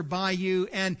together by you,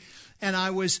 and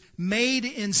I was made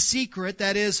in secret.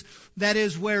 That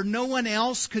is where no one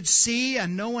else could see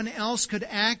and no one else could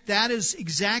act. That is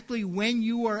exactly when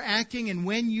you were acting and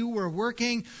when you were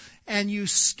working. And you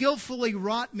skillfully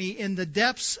wrought me in the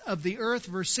depths of the earth.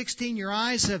 Verse 16, your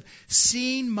eyes have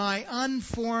seen my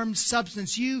unformed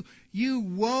substance. You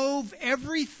wove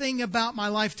everything about my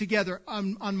life together.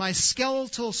 On my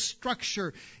skeletal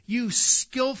structure, you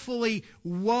skillfully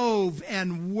wove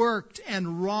and worked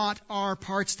and wrought our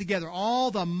parts together.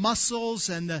 All the muscles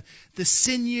and the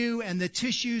sinew and the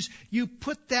tissues, you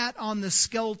put that on the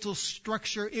skeletal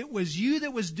structure. It was you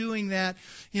that was doing that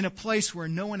in a place where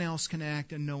no one else can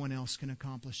act and no one else can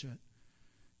accomplish it.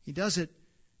 He does it,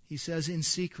 he says, in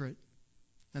secret.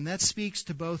 And that speaks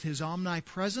to both his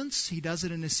omnipresence, he does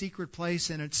it in a secret place,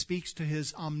 and it speaks to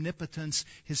his omnipotence,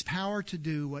 his power to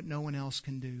do what no one else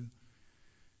can do.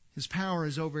 His power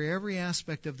is over every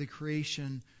aspect of the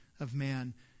creation of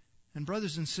man. And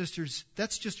brothers and sisters,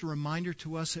 that's just a reminder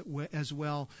to us as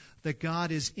well that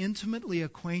God is intimately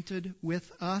acquainted with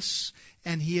us,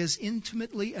 and he is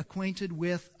intimately acquainted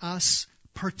with us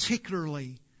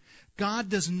particularly. God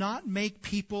does not make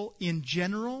people in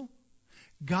general.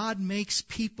 God makes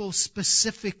people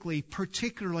specifically,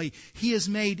 particularly. He has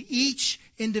made each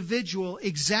individual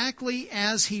exactly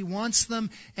as he wants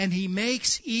them, and he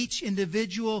makes each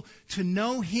individual to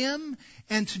know him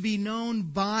and to be known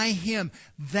by him.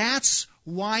 That's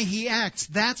why he acts.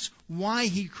 That's why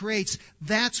he creates.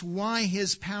 That's why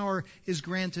his power is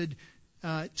granted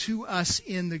to us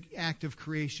in the act of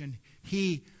creation.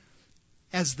 He,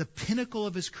 as the pinnacle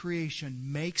of his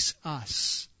creation, makes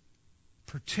us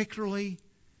particularly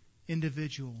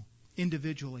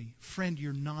individually. Friend,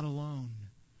 you're not alone.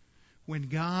 When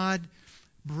God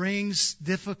brings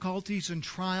difficulties and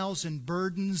trials and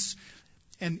burdens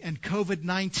and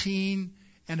COVID-19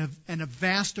 and a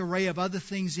vast array of other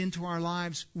things into our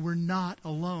lives, we're not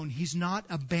alone. He's not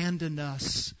abandoned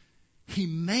us. He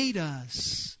made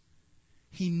us.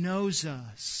 He knows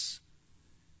us.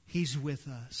 He's with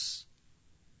us.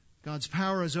 God's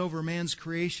power is over man's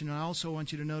creation. I also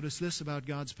want you to notice this about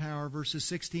God's power. Verses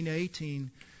 16 to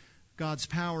 18. God's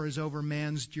power is over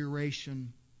man's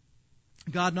duration.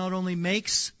 God not only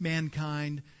makes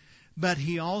mankind, but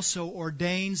he also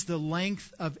ordains the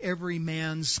length of every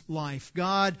man's life.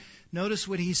 God, notice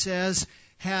what he says,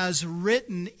 has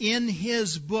written in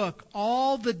his book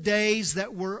all the days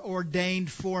that were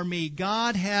ordained for me.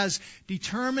 God has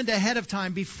determined ahead of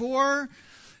time, before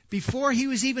he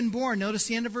was even born. Notice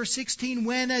the end of verse 16,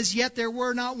 when as yet there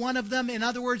were not one of them. In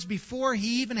other words, before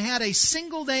he even had a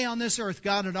single day on this earth,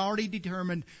 God had already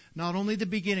determined not only the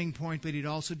beginning point, but he'd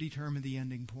also determined the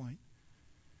ending point.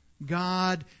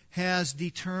 God has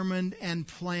determined and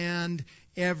planned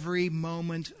every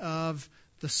moment of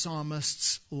the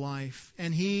psalmist's life.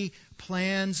 And he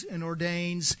plans and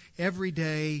ordains every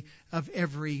day of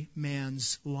every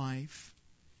man's life.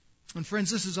 And friends,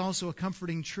 this is also a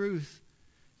comforting truth.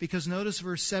 Because notice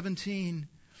verse 17,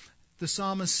 the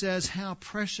psalmist says, how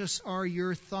precious are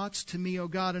your thoughts to me, O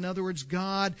God. In other words,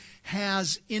 God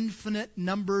has infinite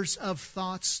numbers of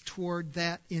thoughts toward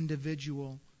that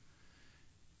individual.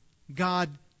 God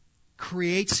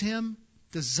creates him,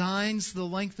 designs the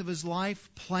length of his life,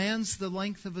 plans the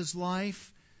length of his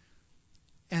life,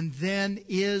 and then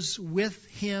is with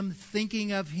him,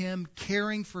 thinking of him,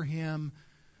 caring for him,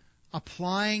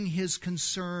 applying his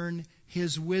concern,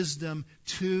 his wisdom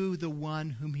to the one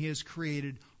whom he has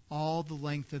created all the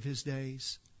length of his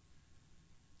days.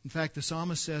 In fact, the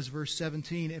psalmist says, verse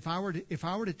 17, if I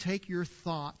were to take your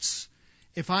thoughts,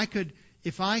 if I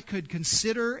could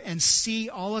consider and see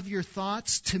all of your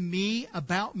thoughts to me,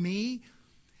 about me,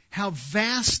 how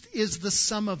vast is the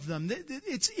sum of them.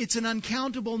 It's an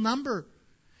uncountable number.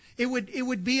 It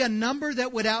would be a number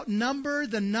that would outnumber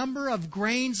the number of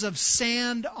grains of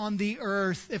sand on the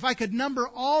earth. If I could number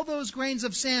all those grains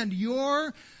of sand,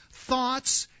 your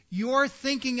thoughts, your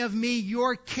thinking of me,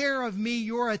 your care of me,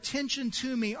 your attention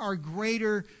to me are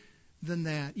greater than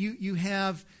that. You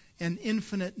have an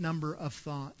infinite number of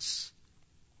thoughts.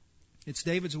 It's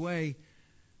David's way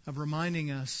of reminding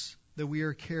us that we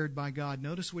are cared by God.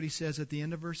 Notice what he says at the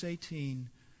end of verse 18.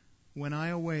 When I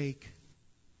awake,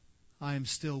 I am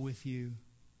still with you.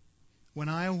 When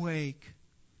I awake,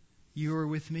 you are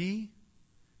with me,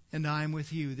 and I am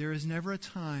with you. There is never a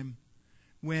time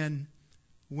when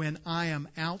I am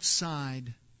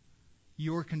outside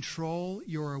your control,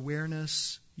 your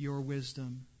awareness, your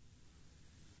wisdom.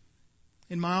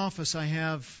 In my office, I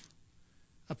have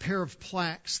a pair of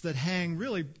plaques that hang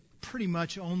really pretty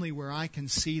much only where I can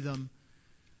see them.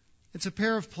 It's a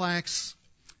pair of plaques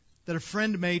that a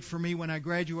friend made for me when I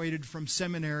graduated from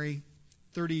seminary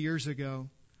 30 years ago.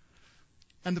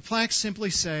 And the plaques simply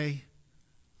say,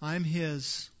 I'm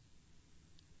His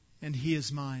and He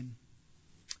is mine.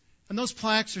 And those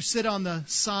plaques are sit on the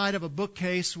side of a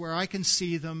bookcase where I can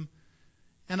see them.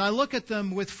 And I look at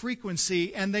them with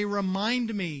frequency, and they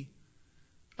remind me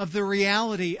of the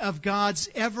reality of God's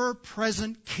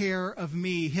ever-present care of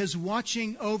me, His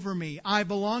watching over me. I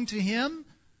belong to Him,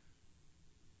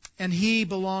 and He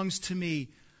belongs to me.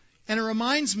 And it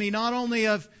reminds me not only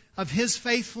of His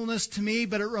faithfulness to me,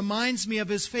 but it reminds me of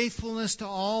His faithfulness to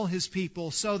all His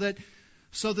people, so that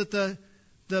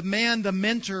the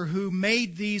mentor who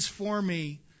made these for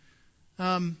me,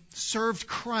 served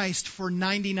Christ for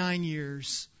 99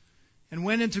 years and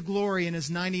went into glory in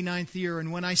his 99th year.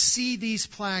 And when I see these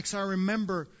plaques, I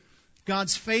remember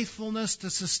God's faithfulness to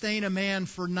sustain a man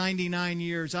for 99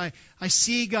 years. I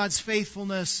see God's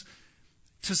faithfulness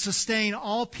to sustain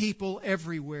all people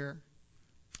everywhere.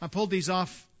 I pulled these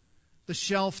off the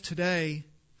shelf today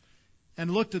and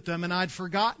looked at them, and I'd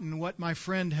forgotten what my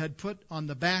friend had put on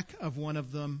the back of one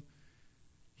of them.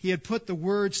 He had put the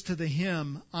words to the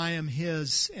hymn, I am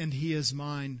His and He is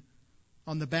mine,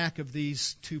 on the back of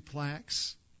these two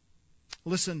plaques.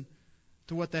 Listen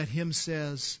to what that hymn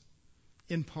says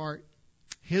in part.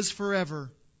 His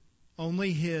forever,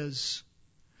 only His.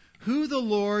 Who the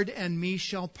Lord and me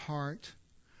shall part?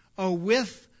 Oh,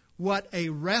 with what a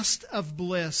rest of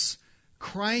bliss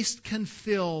Christ can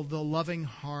fill the loving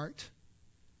heart.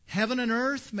 Heaven and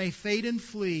earth may fade and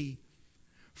flee,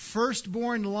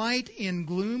 firstborn light in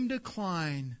gloom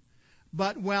decline,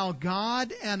 but while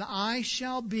God and I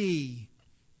shall be,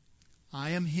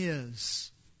 I am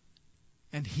His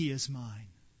and He is mine.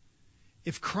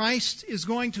 If Christ is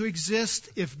going to exist,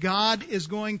 if God is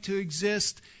going to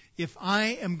exist, if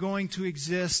I am going to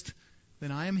exist,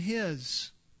 then I am His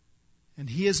and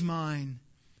He is mine.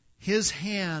 His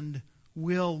hand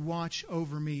will watch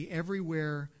over me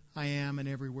everywhere I am and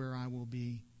everywhere I will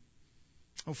be.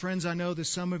 Oh, friends, I know that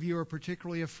some of you are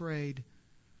particularly afraid.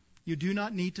 You do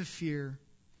not need to fear.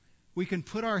 We can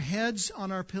put our heads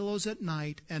on our pillows at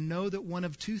night and know that one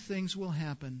of two things will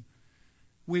happen.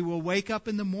 We will wake up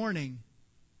in the morning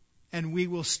and we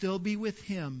will still be with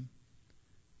Him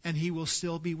and He will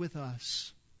still be with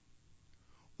us.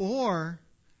 Or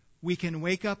we can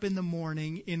wake up in the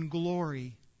morning in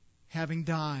glory, having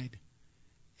died,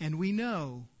 and we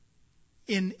know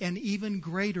in an even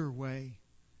greater way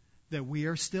that we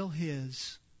are still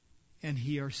His and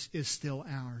He is still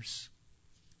ours.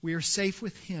 We are safe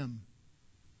with Him.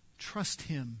 Trust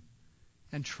Him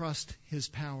and trust His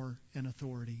power and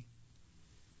authority.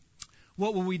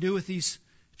 What will we do with these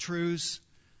truths?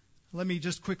 Let me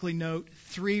just quickly note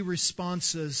 3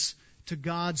 responses to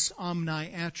God's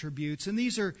omni attributes. And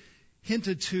these are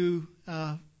hinted to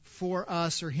for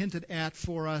us, or hinted at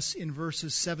for us, in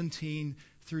verses 17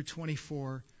 through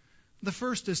 24. The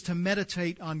first is to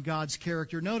meditate on God's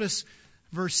character. Notice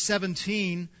verse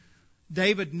 17,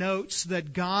 David notes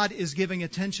that God is giving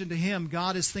attention to him.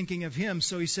 God is thinking of him.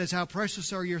 So he says, how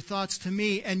precious are your thoughts to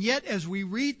me. And yet, as we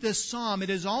read this psalm, it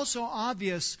is also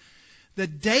obvious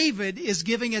that David is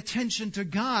giving attention to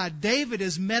God. David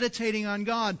is meditating on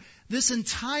God. This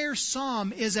entire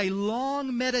psalm is a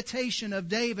long meditation of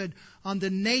David on the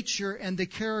nature and the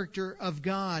character of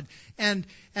God. And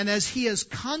as he has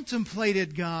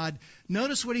contemplated God,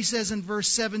 notice what he says in verse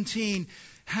 17,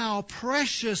 how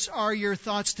precious are your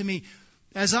thoughts to me.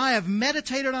 As I have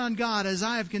meditated on God, as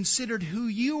I have considered who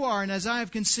you are, and as I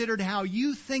have considered how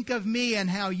you think of me and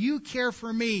how you care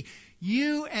for me,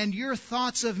 you and your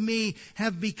thoughts of me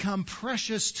have become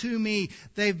precious to me.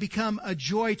 They've become a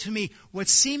joy to me. What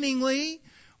seemingly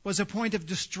was a point of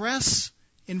distress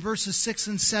in verses 6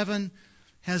 and 7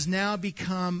 has now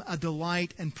become a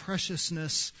delight and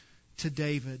preciousness to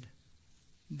David.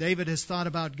 David has thought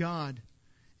about God,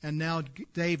 and now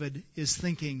David is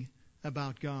thinking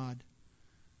about God.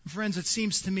 Friends, it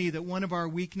seems to me that one of our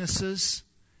weaknesses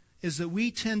is that we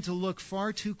tend to look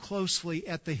far too closely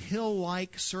at the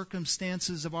hill-like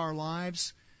circumstances of our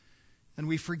lives, and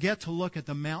we forget to look at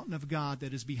the mountain of God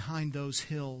that is behind those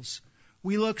hills.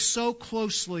 We look so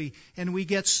closely and we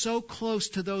get so close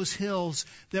to those hills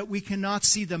that we cannot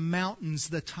see the mountains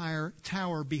that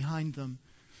tower behind them.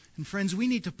 And friends, we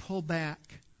need to pull back.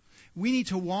 We need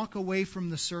to walk away from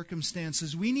the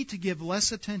circumstances. We need to give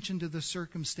less attention to the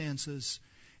circumstances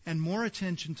and more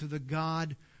attention to the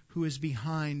God who is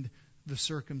behind the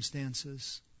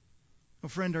circumstances. Oh,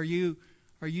 friend, are you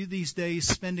these days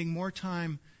spending more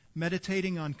time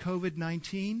meditating on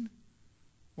COVID-19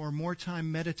 or more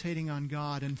time meditating on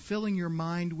God and filling your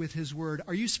mind with His Word?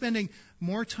 Are you spending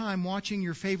more time watching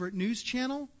your favorite news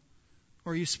channel,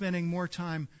 or are you spending more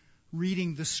time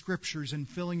reading the Scriptures and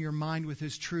filling your mind with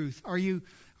His truth? Are you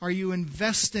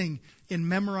investing in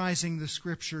memorizing the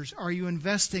Scriptures? Are you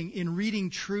investing in reading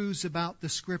truths about the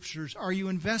Scriptures? Are you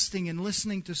investing in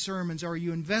listening to sermons? Are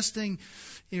you investing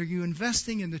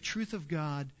in the truth of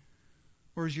God?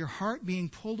 Or is your heart being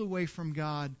pulled away from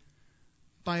God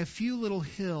by a few little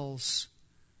hills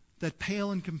that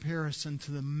pale in comparison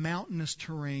to the mountainous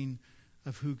terrain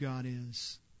of who God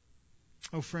is?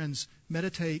 Oh, friends,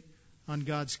 meditate on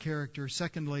God's character.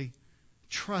 Secondly,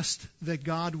 trust that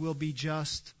God will be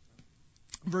just.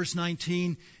 Verse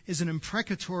 19 is an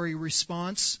imprecatory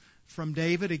response from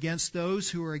David against those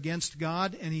who are against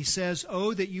God. And he says,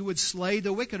 "Oh, that you would slay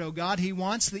the wicked, O God." He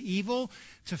wants the evil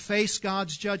to face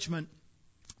God's judgment.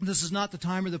 This is not the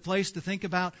time or the place to think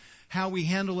about how we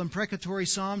handle imprecatory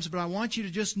psalms, but I want you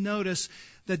to just notice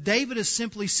that David is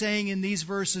simply saying in these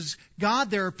verses,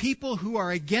 God, there are people who are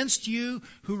against you,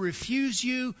 who refuse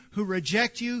you, who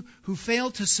reject you, who fail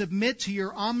to submit to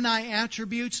your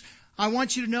omni-attributes. I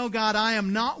want you to know, God, I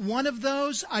am not one of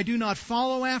those. I do not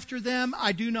follow after them.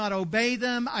 I do not obey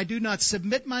them. I do not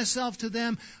submit myself to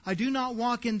them. I do not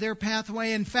walk in their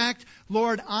pathway. In fact,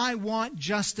 Lord, I want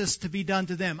justice to be done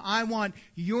to them. I want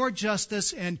your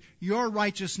justice and your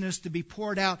righteousness to be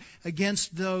poured out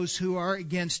against those who are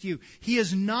against you. He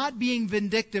is not being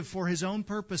vindictive for his own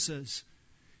purposes.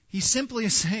 He simply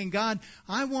is saying, God,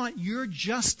 I want your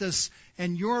justice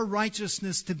and your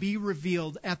righteousness to be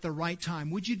revealed at the right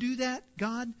time. Would you do that,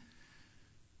 God?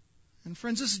 And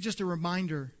friends, this is just a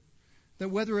reminder that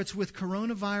whether it's with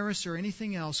coronavirus or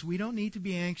anything else, we don't need to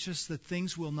be anxious that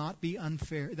things will not be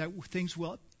unfair, that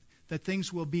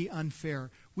things will be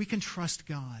unfair. We can trust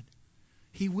God.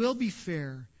 He will be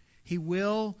fair. He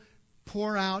will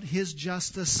pour out His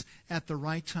justice at the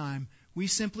right time. We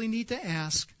simply need to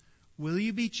ask, will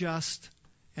you be just?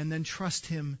 And then trust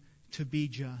Him to be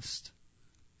just.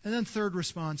 And then third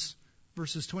response,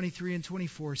 verses 23 and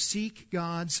 24, seek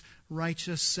God's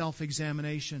righteous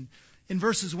self-examination. In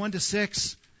verses 1 to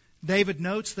 6, David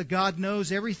notes that God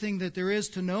knows everything that there is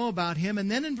to know about him. And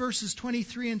then in verses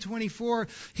 23 and 24,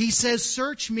 he says,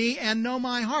 search me and know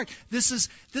my heart. This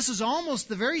is almost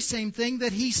the very same thing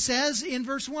that he says in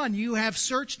verse 1. You have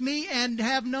searched me and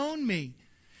have known me.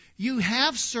 You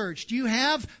have searched, you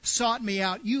have sought me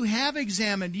out, you have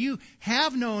examined, you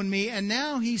have known me, and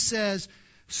now he says,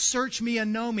 search me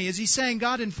and know me. Is he saying,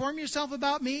 God, inform yourself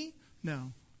about me?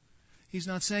 No. He's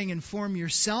not saying inform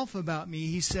yourself about me.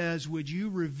 He says, would you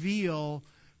reveal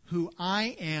who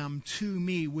I am to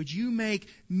me? Would you make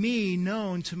me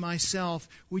known to myself?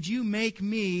 Would you make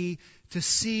me to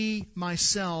see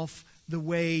myself the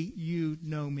way you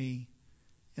know me?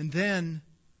 And then,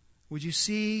 would you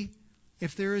see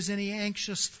if there is any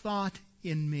anxious thought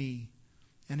in me?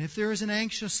 And if there is an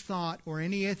anxious thought or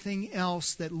anything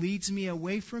else that leads me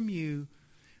away from you,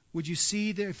 would you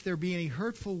see that if there be any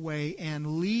hurtful way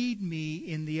and lead me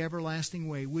in the everlasting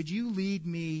way? Would you lead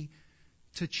me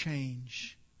to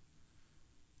change?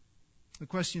 The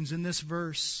questions in this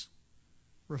verse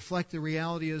reflect the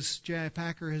reality, as J.I.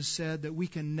 Packer has said, that we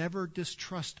can never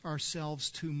distrust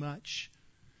ourselves too much.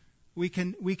 We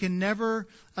can never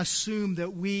assume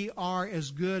that we are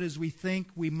as good as we think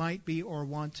we might be or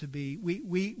want to be.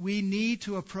 We need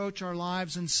to approach our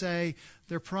lives and say,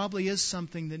 there probably is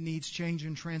something that needs change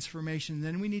and transformation.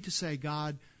 Then we need to say,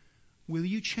 God, will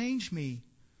you change me?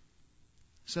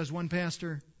 Says one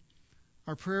pastor,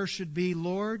 our prayer should be,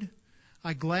 Lord,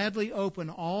 I gladly open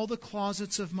all the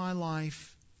closets of my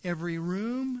life, every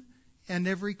room and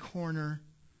every corner.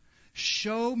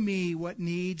 Show me what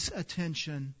needs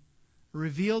attention.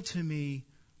 Reveal to me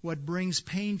what brings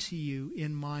pain to you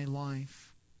in my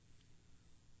life.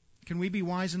 Can we be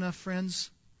wise enough, friends,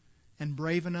 and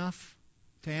brave enough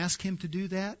to ask Him to do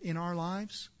that in our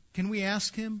lives? Can we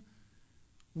ask Him,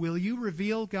 will you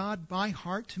reveal, God, my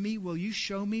heart to me? Will you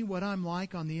show me what I'm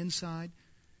like on the inside?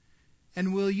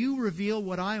 And will you reveal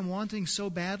what I am wanting so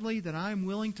badly that I am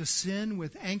willing to sin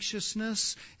with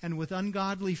anxiousness and with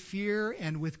ungodly fear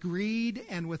and with greed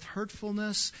and with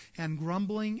hurtfulness and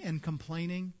grumbling and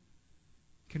complaining?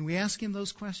 Can we ask Him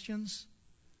those questions?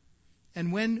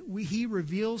 And when He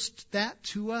reveals that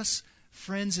to us,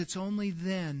 friends, it's only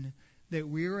then that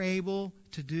we're able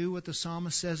to do what the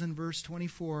psalmist says in verse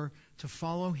 24, to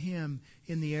follow Him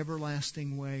in the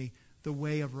everlasting way, the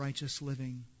way of righteous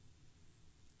living.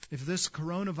 If this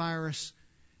coronavirus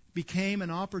became an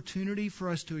opportunity for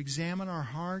us to examine our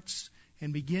hearts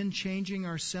and begin changing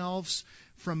ourselves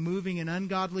from moving in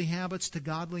ungodly habits to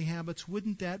godly habits,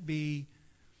 wouldn't that be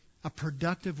a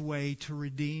productive way to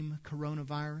redeem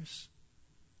coronavirus?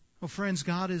 Oh, friends,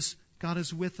 God is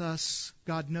with us.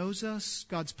 God knows us.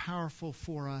 God's powerful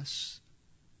for us.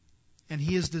 And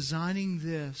He is designing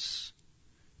this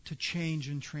to change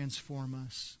and transform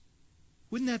us.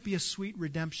 Wouldn't that be a sweet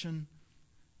redemption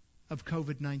of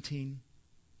COVID-19?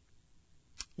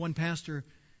 One pastor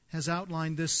has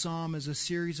outlined this psalm as a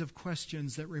series of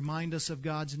questions that remind us of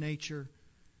God's nature.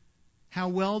 How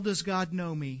well does God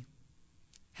know me?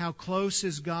 How close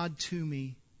is God to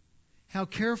me? How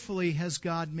carefully has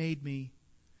God made me?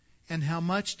 And how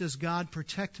much does God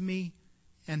protect me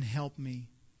and help me?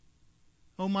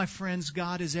 Oh, my friends,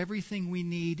 God is everything we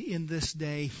need in this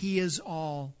day. He is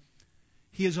all.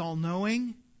 He is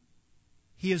all-knowing.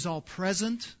 He is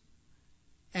all-present.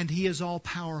 And He is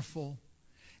all-powerful.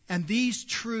 And these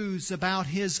truths about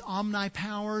His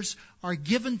omnipowers are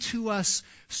given to us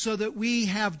so that we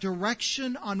have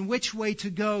direction on which way to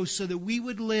go, so that we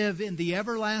would live in the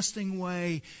everlasting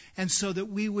way, and so that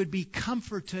we would be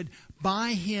comforted by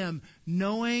Him,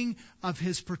 knowing of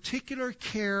His particular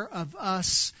care of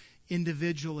us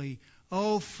individually.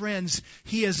 Oh, friends,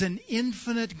 He is an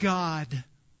infinite God,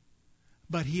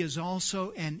 but He is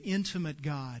also an intimate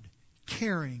God,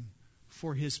 caring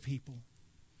for His people.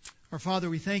 Our Father,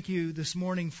 we thank You this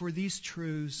morning for these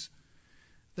truths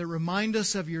that remind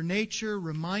us of Your nature,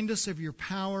 remind us of Your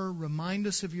power, remind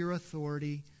us of Your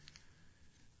authority.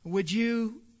 Would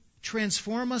You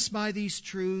transform us by these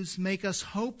truths, make us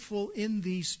hopeful in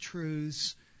these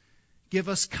truths, give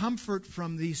us comfort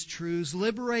from these truths,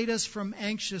 liberate us from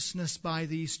anxiousness by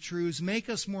these truths, make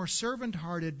us more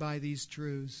servant-hearted by these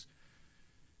truths.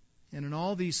 And in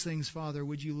all these things, Father,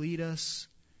 would You lead us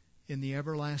in the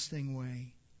everlasting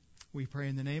way? We pray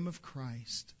in the name of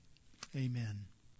Christ. Amen.